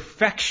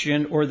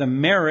perfection or the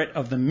merit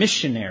of the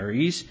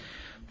missionaries,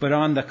 but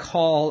on the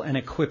call and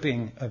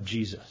equipping of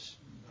Jesus.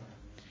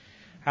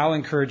 How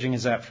encouraging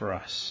is that for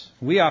us?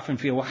 We often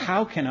feel, well,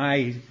 how can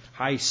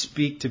I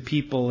speak to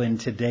people in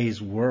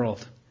today's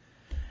world?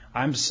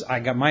 I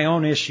got my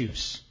own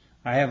issues.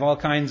 I have all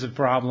kinds of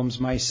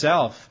problems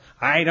myself.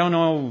 I don't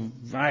know.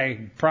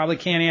 I probably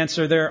can't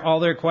answer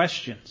all their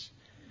questions.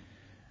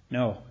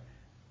 No.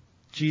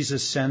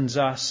 Jesus sends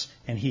us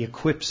and He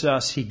equips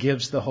us. He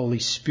gives the Holy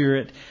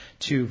Spirit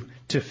to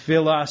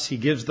fill us. He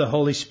gives the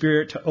Holy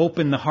Spirit to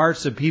open the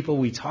hearts of people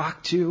we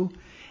talk to.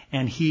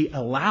 And He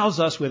allows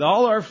us, with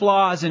all our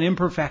flaws and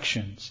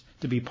imperfections,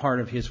 to be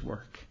part of His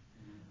work.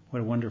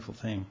 What a wonderful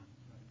thing.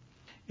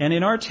 And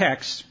in our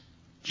text,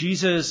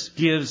 Jesus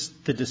gives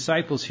the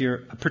disciples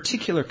here a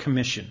particular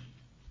commission.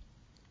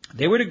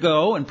 They were to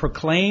go and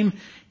proclaim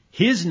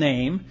His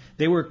name.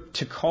 They were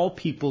to call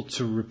people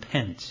to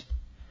repent.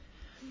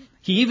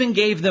 He even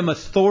gave them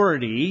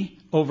authority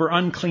over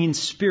unclean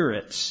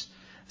spirits,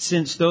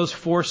 since those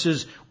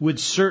forces would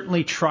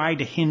certainly try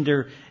to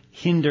hinder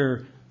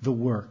the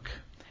work.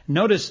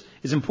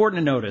 It's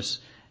important to notice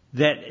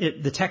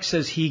that the text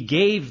says He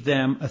gave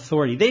them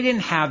authority. They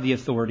didn't have the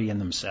authority in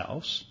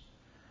themselves.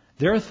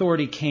 Their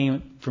authority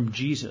came from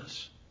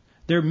Jesus.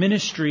 Their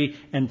ministry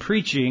and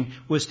preaching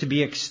was to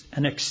be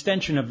an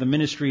extension of the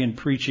ministry and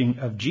preaching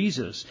of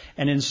Jesus.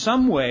 And in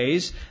some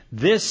ways,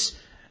 this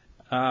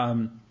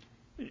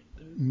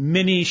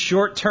mini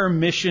short-term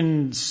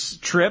missions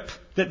trip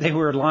that they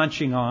were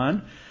launching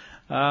on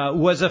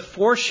was a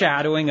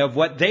foreshadowing of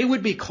what they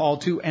would be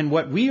called to and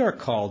what we are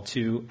called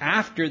to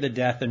after the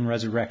death and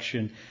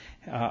resurrection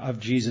of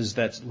Jesus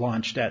that's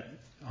launched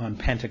on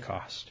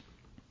Pentecost.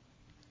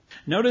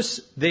 Notice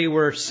they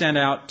were sent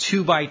out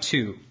 2 by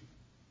 2.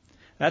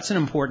 That's an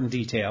important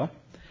detail.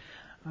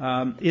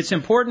 It's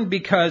important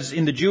because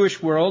in the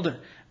Jewish world,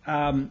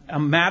 a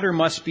matter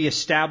must be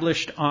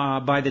established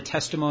by the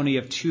testimony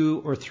of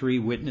 2 or 3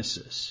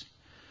 witnesses.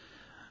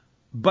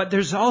 But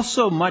there's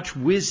also much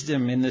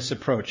wisdom in this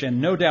approach, and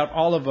no doubt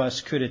all of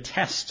us could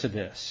attest to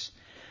this.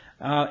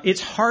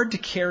 It's hard to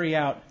carry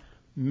out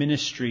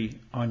ministry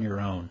on your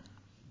own.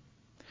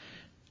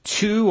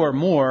 2 or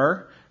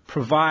more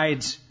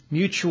provides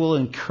mutual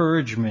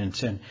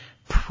encouragement and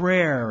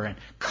prayer and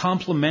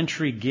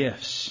complementary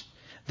gifts.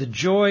 The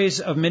joys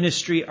of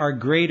ministry are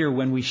greater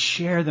when we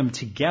share them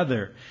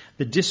together.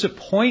 The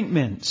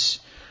disappointments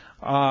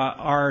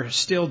are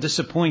still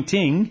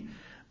disappointing,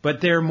 but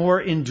they're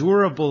more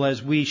endurable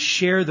as we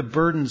share the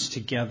burdens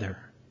together.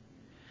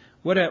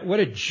 What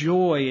a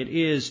joy it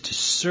is to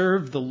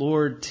serve the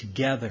Lord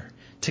together,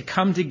 to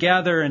come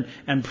together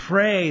and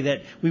pray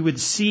that we would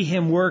see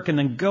Him work and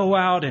then go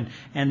out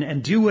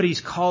and do what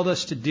He's called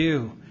us to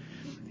do.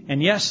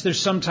 And yes, there's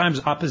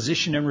sometimes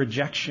opposition and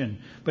rejection,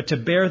 but to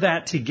bear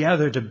that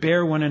together, to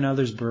bear one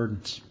another's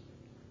burdens.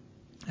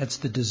 That's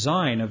the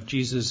design of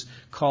Jesus'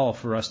 call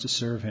for us to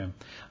serve him.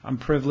 I'm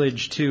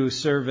privileged to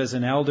serve as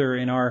an elder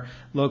in our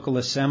local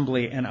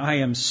assembly, and I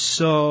am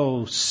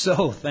so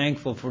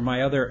thankful for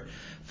my other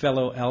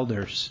fellow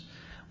elders.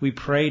 We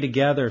pray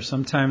together.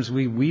 Sometimes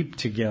we weep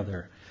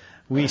together.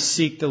 We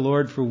seek the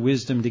Lord for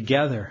wisdom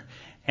together.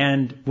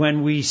 And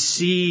when we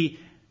see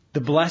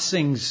the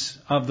blessings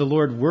of the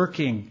Lord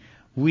working,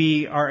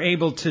 we are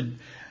able to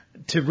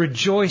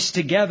rejoice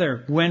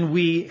together. When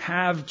we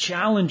have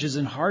challenges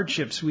and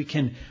hardships, we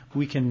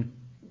can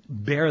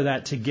bear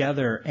that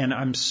together. And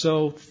I'm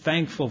so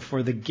thankful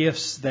for the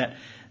gifts that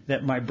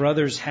my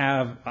brothers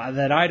have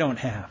that I don't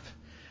have.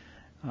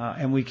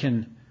 And we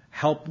can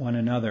help one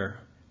another.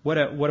 What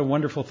a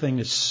wonderful thing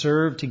to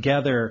serve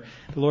together.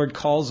 The Lord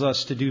calls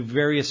us to do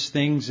various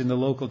things in the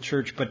local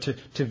church, but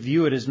to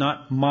view it as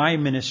not my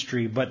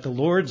ministry, but the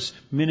Lord's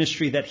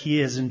ministry that He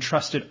has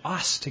entrusted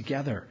us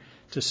together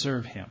to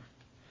serve Him.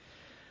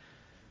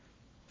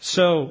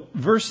 So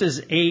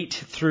verses 8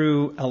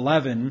 through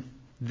 11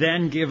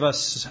 then give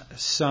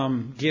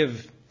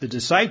the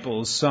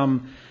disciples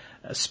some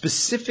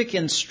specific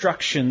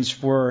instructions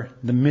for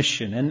the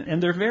mission.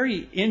 And they're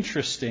very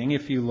interesting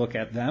if you look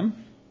at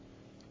them.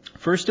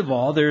 First of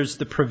all, there's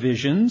the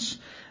provisions.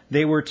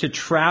 They were to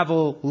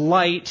travel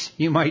light,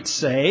 you might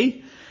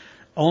say.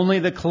 Only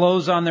the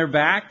clothes on their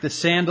back, the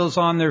sandals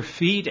on their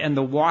feet, and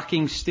the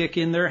walking stick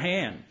in their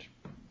hand.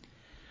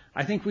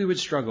 I think we would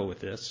struggle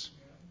with this.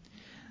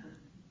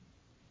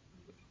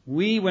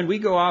 When we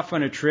go off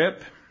on a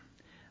trip,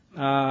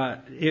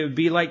 it would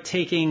be like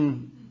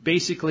taking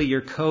basically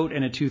your coat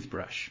and a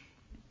toothbrush.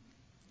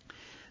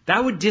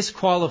 That would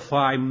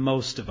disqualify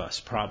most of us,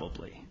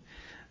 probably.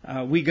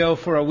 We go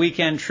for a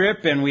weekend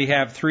trip and we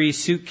have 3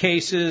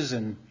 suitcases,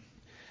 and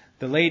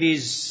the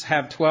ladies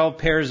have 12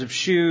 pairs of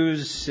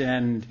shoes,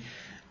 and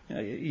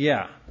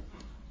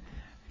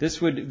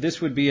this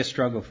would be a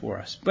struggle for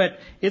us.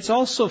 But it's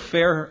also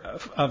fair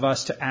of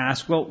us to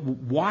ask, well,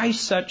 why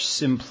such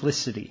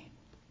simplicity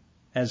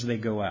as they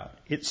go out?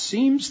 It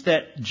seems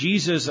that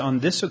Jesus, on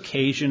this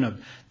occasion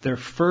of their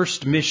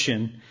first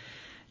mission,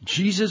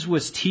 Jesus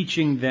was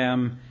teaching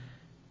them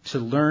to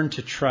learn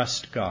to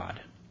trust God.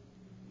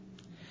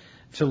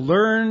 To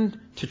learn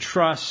to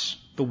trust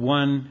the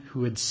one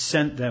who had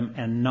sent them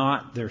and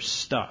not their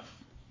stuff.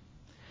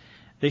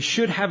 They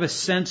should have a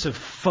sense of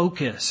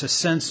focus, a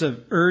sense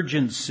of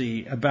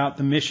urgency about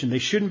the mission. They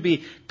shouldn't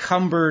be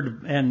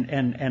cumbered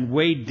and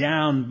weighed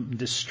down,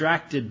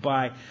 distracted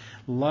by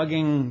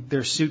lugging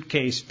their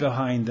suitcase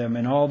behind them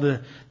and all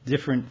the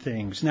different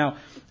things. Now,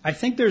 I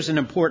think there's an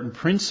important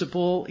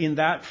principle in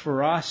that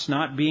for us,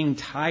 not being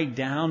tied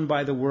down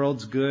by the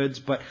world's goods,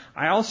 but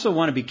I also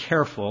want to be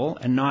careful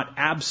and not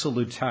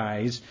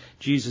absolutize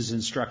Jesus'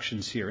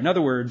 instructions here. In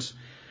other words,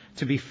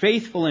 to be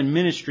faithful in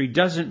ministry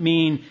doesn't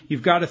mean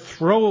you've got to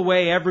throw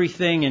away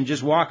everything and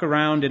just walk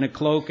around in a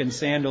cloak and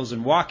sandals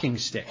and walking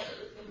stick.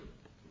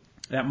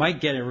 That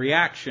might get a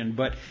reaction,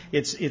 but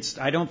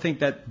I don't think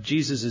that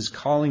Jesus is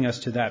calling us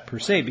to that per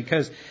se,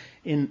 because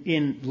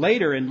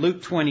later in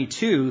Luke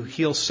 22,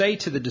 He'll say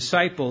to the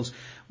disciples,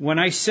 when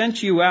I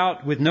sent you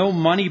out with no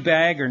money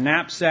bag or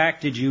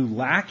knapsack, did you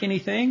lack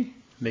anything?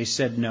 They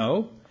said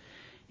no.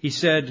 He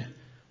said,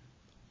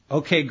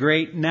 okay,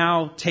 great,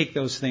 now take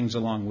those things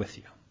along with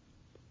you.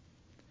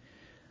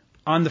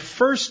 On the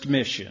first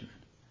mission,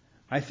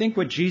 I think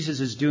what Jesus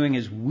is doing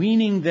is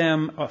weaning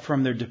them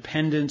from their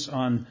dependence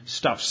on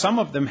stuff. Some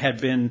of them had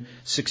been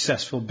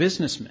successful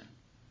businessmen.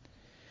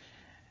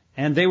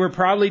 And they were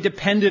probably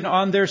dependent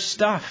on their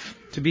stuff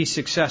to be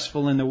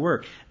successful in the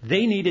work.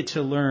 They needed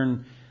to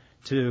learn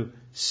to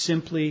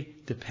simply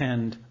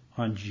depend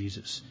on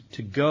Jesus,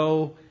 to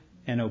go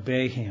and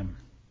obey Him.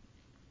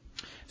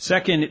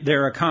 Second,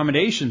 their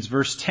accommodations.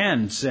 Verse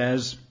 10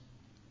 says,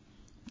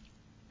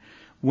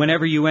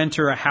 whenever you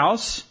enter a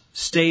house,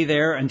 stay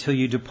there until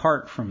you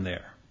depart from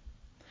there.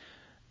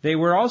 They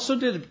were also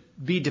to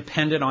be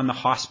dependent on the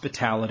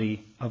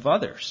hospitality of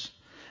others.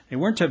 They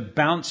weren't to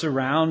bounce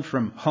around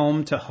from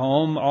home to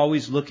home,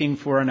 always looking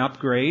for an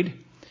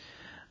upgrade.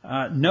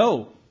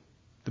 No,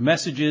 the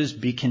message is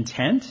be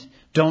content.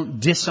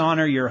 Don't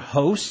dishonor your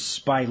hosts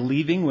by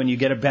leaving when you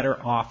get a better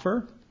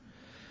offer.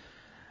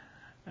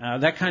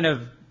 That kind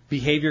of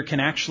behavior can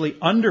actually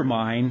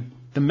undermine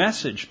the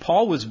message.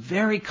 Paul was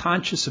very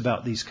conscious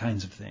about these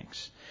kinds of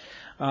things.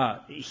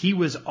 He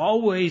was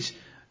always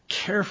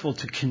careful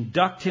to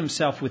conduct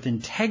himself with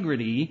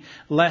integrity,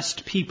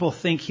 lest people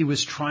think he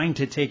was trying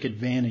to take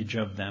advantage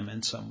of them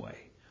in some way,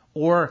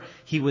 or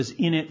he was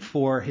in it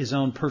for his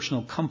own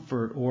personal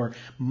comfort or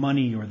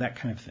money or that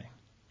kind of thing.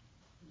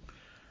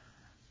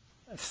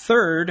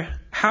 Third,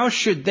 how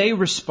should they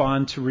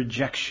respond to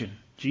rejection?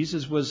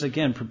 Jesus was,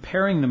 again,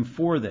 preparing them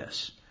for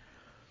this.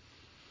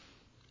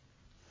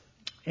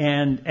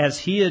 And as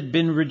He had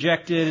been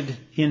rejected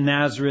in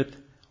Nazareth,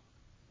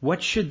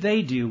 what should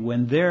they do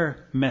when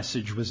their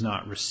message was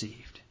not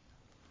received?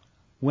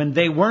 When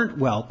they weren't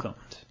welcomed?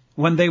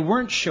 When they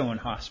weren't shown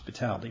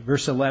hospitality?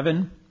 Verse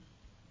 11,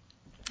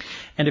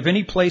 and if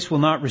any place will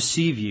not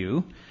receive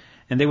you,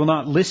 and they will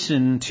not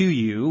listen to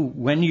you.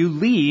 When you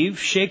leave,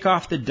 shake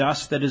off the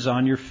dust that is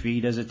on your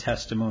feet as a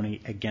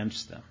testimony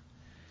against them.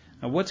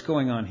 Now, what's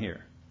going on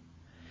here?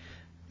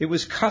 It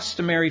was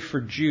customary for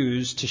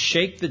Jews to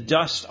shake the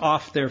dust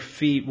off their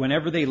feet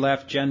whenever they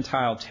left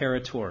Gentile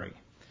territory.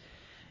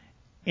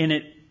 And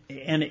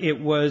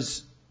it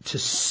was to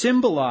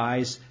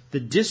symbolize the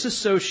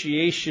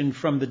disassociation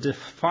from the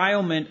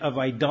defilement of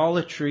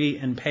idolatry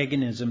and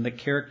paganism that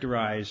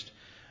characterized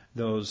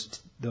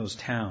those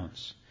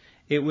towns.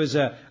 It was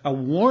a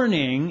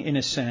warning, in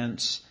a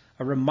sense,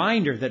 a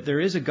reminder that there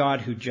is a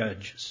God who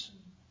judges.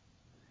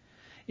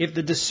 If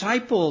the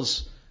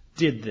disciples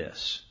did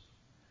this,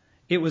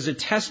 it was a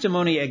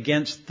testimony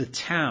against the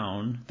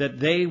town that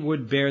they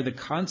would bear the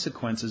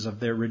consequences of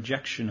their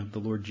rejection of the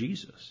Lord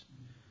Jesus.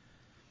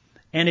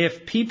 And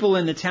if people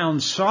in the town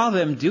saw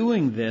them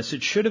doing this,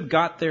 it should have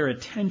got their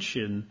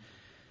attention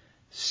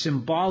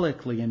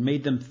symbolically and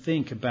made them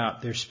think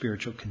about their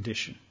spiritual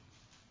condition.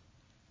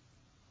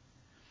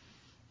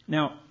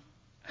 Now,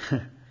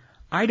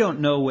 I don't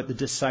know what the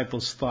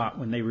disciples thought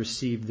when they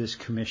received this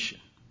commission.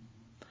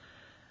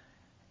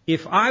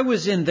 If I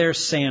was in their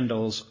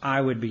sandals,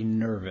 I would be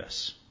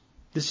nervous.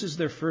 This is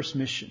their first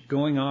mission,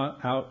 going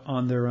out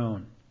on their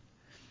own.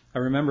 I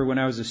remember when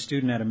I was a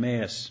student at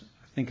Emmaus,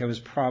 I think I was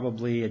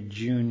probably a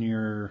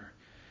junior.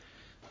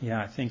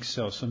 Yeah, I think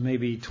so. So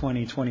maybe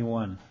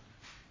 2021.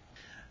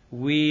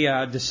 We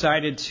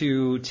decided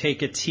to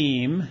take a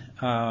team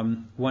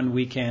one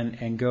weekend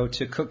and go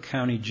to Cook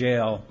County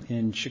Jail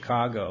in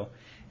Chicago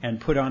and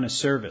put on a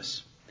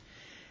service.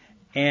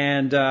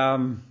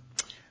 And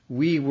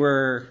we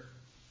were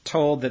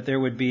told that there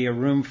would be a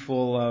room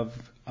full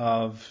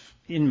of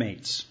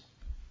inmates.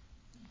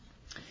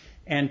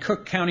 And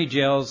Cook County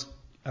Jail's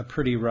a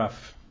pretty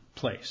rough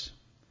place.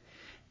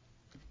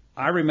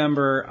 I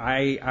remember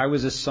I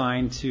was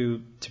assigned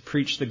to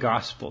preach the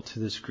gospel to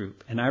this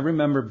group. And I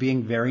remember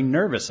being very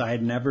nervous. I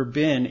had never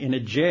been in a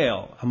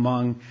jail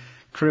among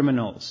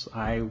criminals.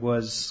 I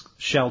was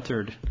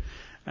sheltered.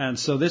 And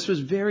so this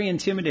was very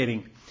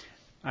intimidating.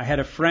 I had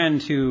a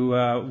friend who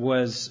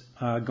was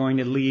going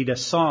to lead a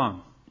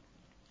song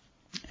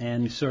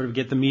and sort of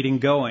get the meeting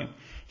going.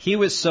 He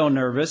was so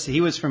nervous.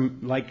 He was from,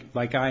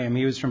 like I am,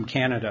 he was from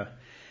Canada.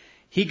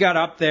 He got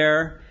up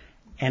there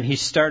and he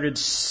started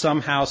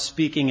somehow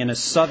speaking in a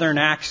southern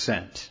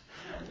accent.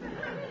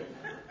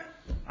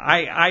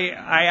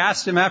 I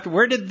asked him after,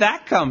 where did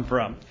that come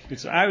from?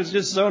 Because I was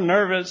just so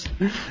nervous.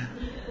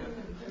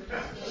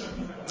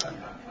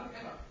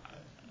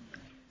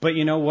 But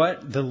you know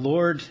what? The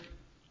Lord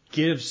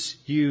gives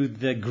you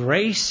the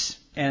grace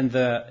and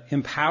the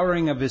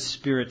empowering of His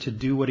Spirit to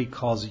do what He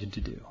calls you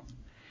to do.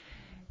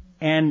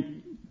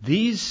 And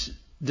these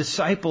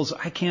disciples,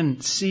 I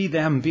can see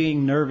them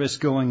being nervous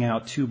going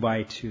out 2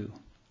 by 2.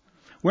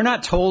 We're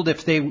not told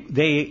if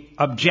they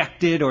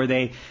objected or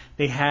they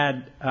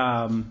had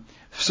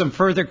some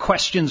further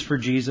questions for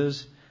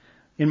Jesus.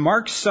 In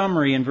Mark's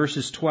summary in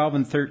verses 12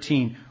 and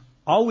 13,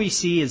 all we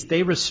see is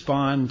they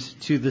respond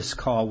to this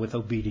call with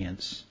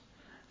obedience.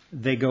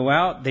 They go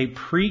out, they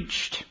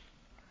preached,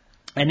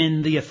 and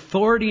in the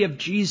authority of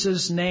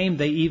Jesus' name,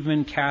 they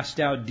even cast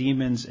out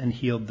demons and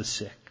healed the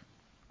sick.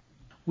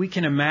 We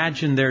can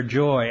imagine their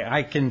joy.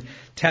 I can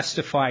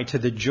testify to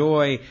the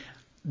joy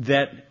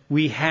that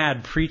we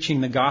had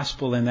preaching the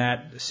gospel in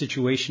that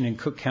situation in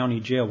Cook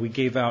County Jail. We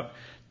gave out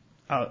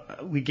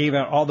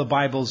all the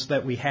Bibles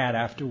that we had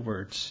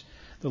afterwards.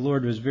 The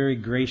Lord was very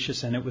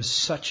gracious, and it was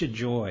such a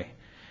joy.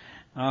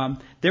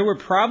 There were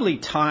probably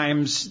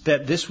times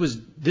that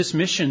this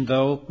mission,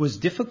 though, was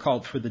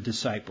difficult for the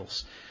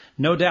disciples.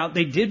 No doubt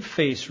they did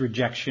face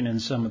rejection in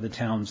some of the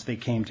towns they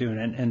came to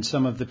and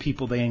some of the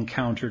people they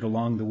encountered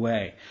along the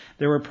way.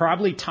 There were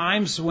probably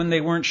times when they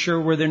weren't sure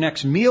where their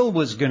next meal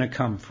was going to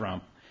come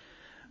from.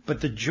 But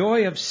the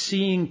joy of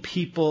seeing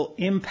people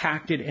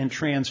impacted and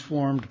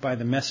transformed by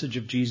the message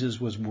of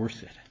Jesus was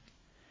worth it.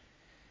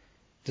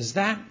 Does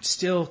that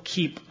still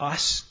keep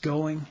us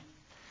going?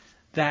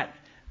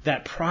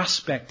 That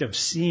prospect of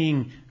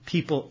seeing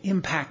people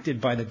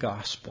impacted by the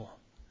gospel.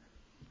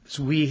 As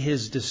we,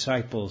 His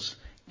disciples,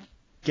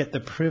 get the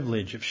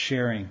privilege of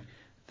sharing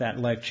that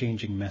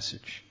life-changing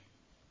message.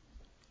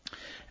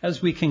 As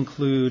we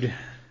conclude,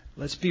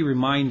 let's be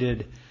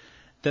reminded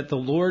that the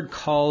Lord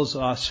calls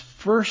us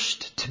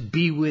first to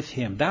be with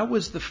Him. That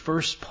was the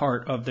first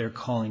part of their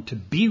calling, to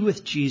be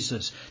with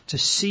Jesus, to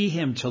see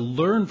Him, to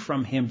learn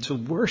from Him, to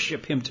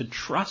worship Him, to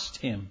trust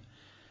Him.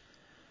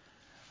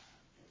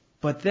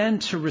 But then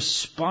to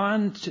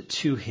respond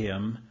to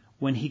Him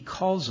when He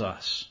calls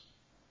us.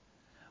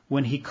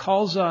 When He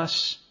calls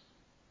us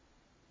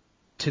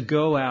to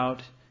go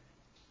out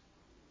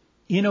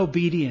in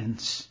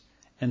obedience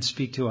and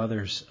speak to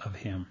others of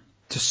Him,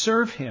 to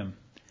serve Him.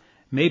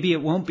 Maybe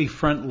it won't be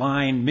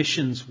frontline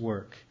missions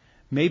work.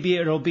 Maybe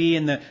it'll be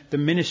in the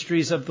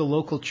ministries of the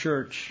local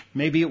church.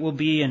 Maybe it will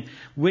be in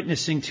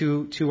witnessing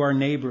to our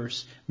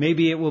neighbors.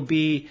 Maybe it will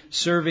be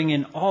serving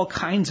in all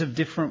kinds of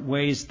different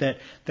ways that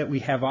we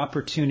have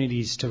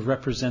opportunities to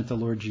represent the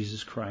Lord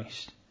Jesus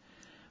Christ.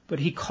 but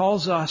He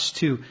calls us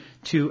to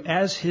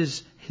as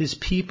His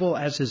people,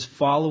 as His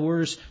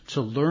followers,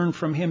 to learn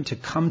from Him, to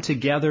come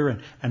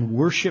together and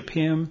worship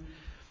Him,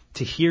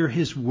 to hear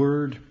His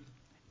word,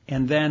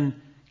 and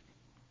then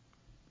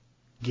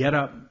get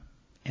up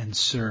and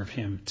serve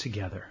Him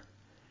together,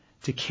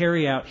 to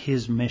carry out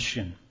His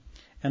mission.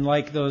 And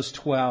like those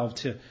 12,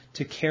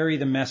 to carry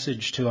the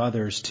message to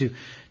others,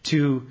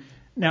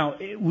 now,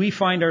 we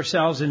find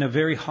ourselves in a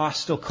very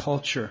hostile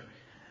culture.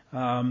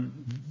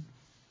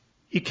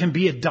 It can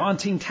be a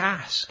daunting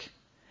task.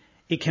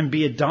 It can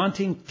be a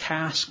daunting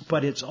task,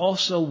 but it's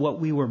also what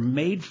we were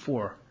made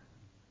for.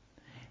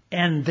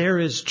 And there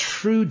is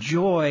true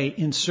joy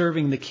in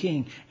serving the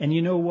King. And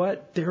you know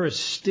what? There is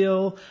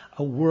still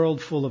a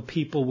world full of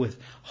people with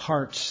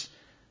hearts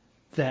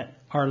that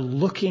are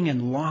looking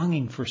and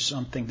longing for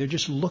something. They're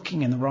just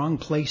looking in the wrong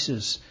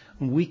places.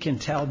 And we can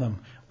tell them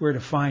where to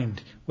find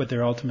what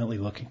they're ultimately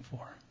looking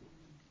for.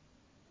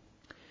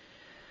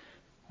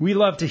 We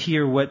love to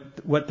hear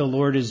what the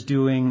Lord is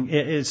doing.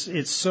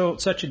 It's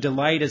such a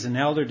delight as an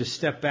elder to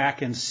step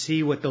back and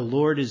see what the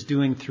Lord is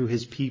doing through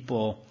His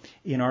people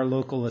in our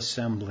local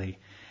assembly.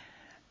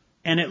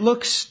 And it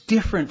looks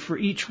different for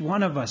each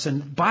one of us.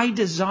 And by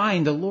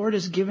design, the Lord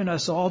has given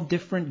us all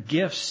different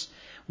gifts.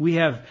 We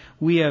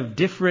have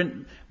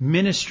different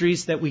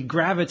ministries that we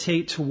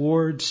gravitate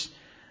towards,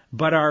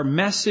 but our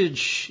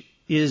message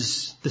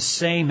is the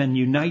same and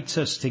unites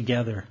us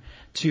together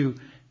to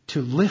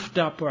lift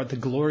up the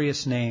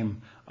glorious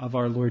name of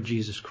our Lord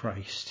Jesus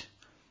Christ.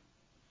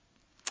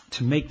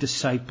 To make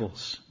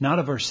disciples, not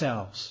of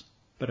ourselves,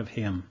 but of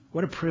Him.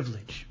 What a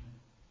privilege.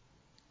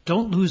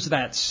 Don't lose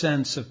that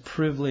sense of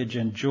privilege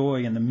and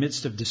joy in the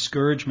midst of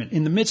discouragement,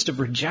 in the midst of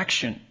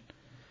rejection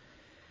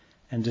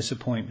and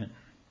disappointment.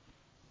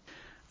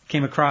 I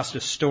came across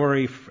a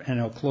story, and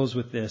I'll close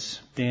with this.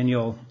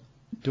 Daniel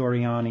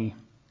Doriani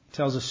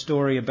tells a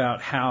story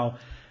about how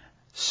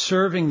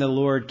serving the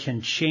Lord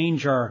can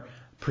change our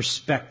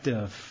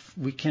perspective.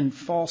 We can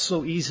fall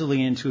so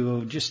easily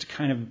into just a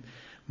kind of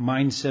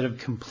mindset of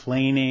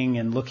complaining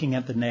and looking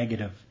at the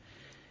negative.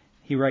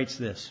 He writes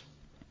this.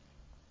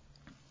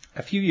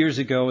 A few years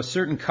ago, a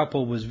certain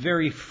couple was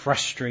very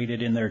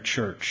frustrated in their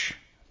church.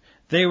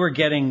 They were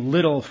getting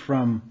little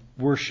from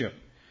worship.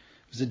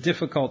 It was a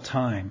difficult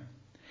time.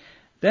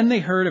 Then they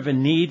heard of a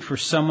need for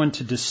someone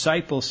to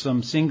disciple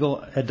some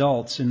single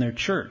adults in their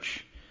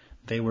church.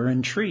 They were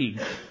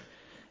intrigued.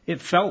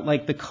 It felt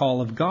like the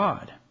call of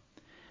God.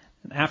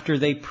 After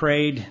they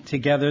prayed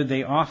together,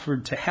 they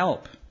offered to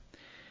help.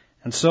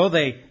 And so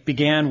they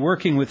began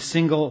working with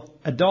single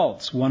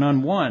adults,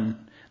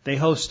 one-on-one. They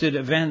hosted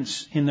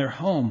events in their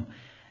home.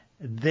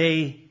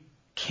 They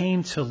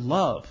came to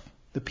love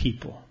the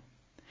people.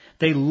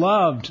 They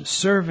loved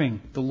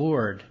serving the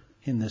Lord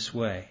in this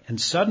way. And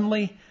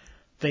suddenly,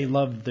 they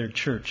loved their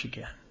church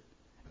again.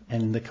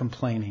 And the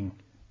complaining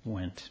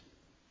went.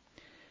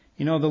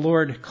 You know, the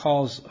Lord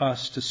calls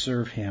us to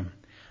serve Him.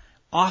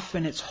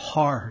 Often it's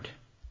hard.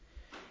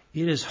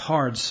 It is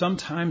hard.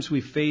 Sometimes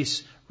we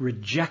face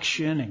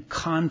rejection and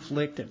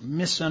conflict and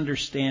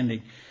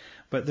misunderstanding.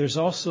 But there's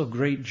also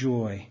great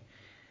joy.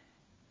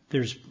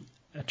 There's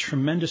a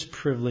tremendous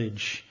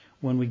privilege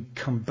when we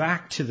come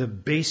back to the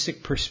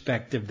basic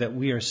perspective that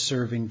we are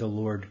serving the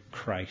Lord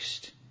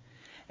Christ.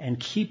 And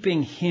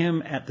keeping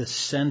Him at the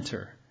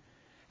center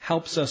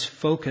helps us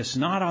focus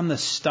not on the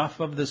stuff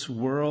of this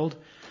world,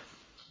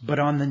 but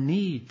on the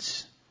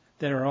needs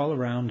that are all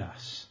around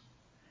us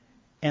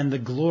and the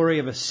glory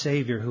of a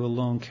Savior who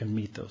alone can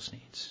meet those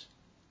needs.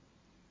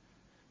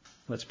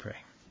 Let's pray.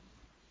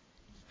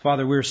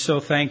 Father, we're so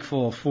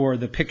thankful for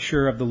the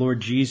picture of the Lord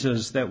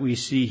Jesus that we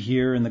see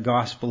here in the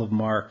Gospel of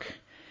Mark.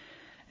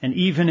 And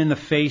even in the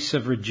face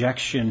of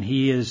rejection,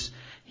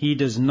 He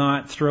does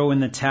not throw in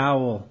the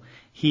towel.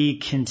 He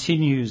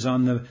continues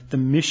on the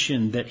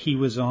mission that He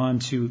was on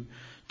to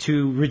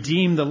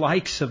redeem the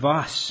likes of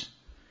us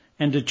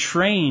and to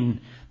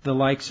train the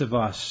likes of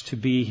us to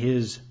be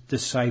His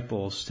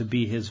disciples, to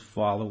be His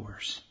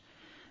followers.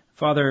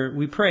 Father,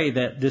 we pray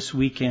that this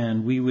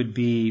weekend we would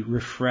be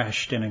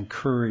refreshed and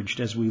encouraged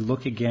as we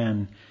look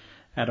again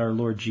at our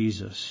Lord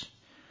Jesus.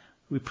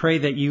 We pray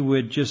that You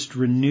would just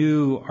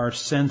renew our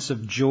sense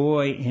of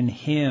joy in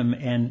Him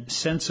and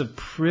sense of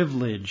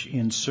privilege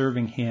in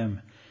serving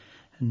Him.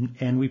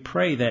 And we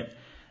pray that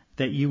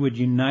You would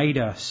unite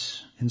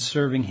us in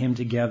serving Him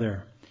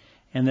together.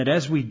 And that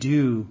as we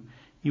do,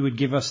 You would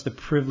give us the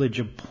privilege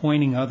of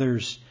pointing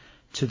others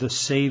to the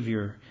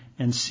Savior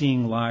and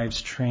seeing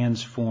lives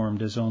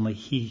transformed as only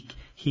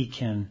He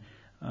can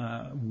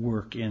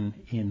work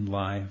in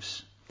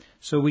lives.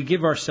 So we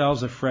give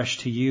ourselves afresh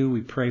to You.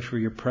 We pray for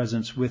Your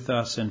presence with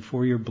us and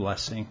for Your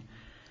blessing.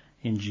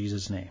 In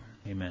Jesus' name,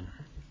 amen.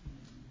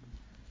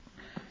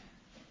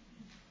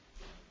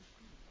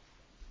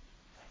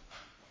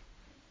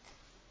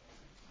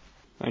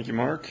 Thank you,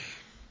 Mark.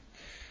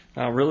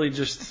 Really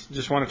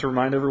just wanted to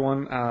remind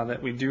everyone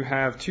that we do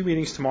have 2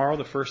 meetings tomorrow.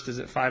 The first is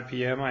at 5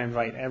 p.m. I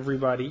invite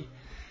everybody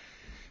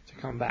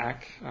to come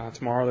back.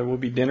 Tomorrow there will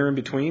be dinner in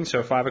between,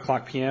 so 5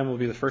 o'clock p.m. will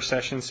be the first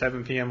session,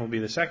 7 p.m. will be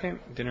the second,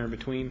 dinner in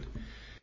between.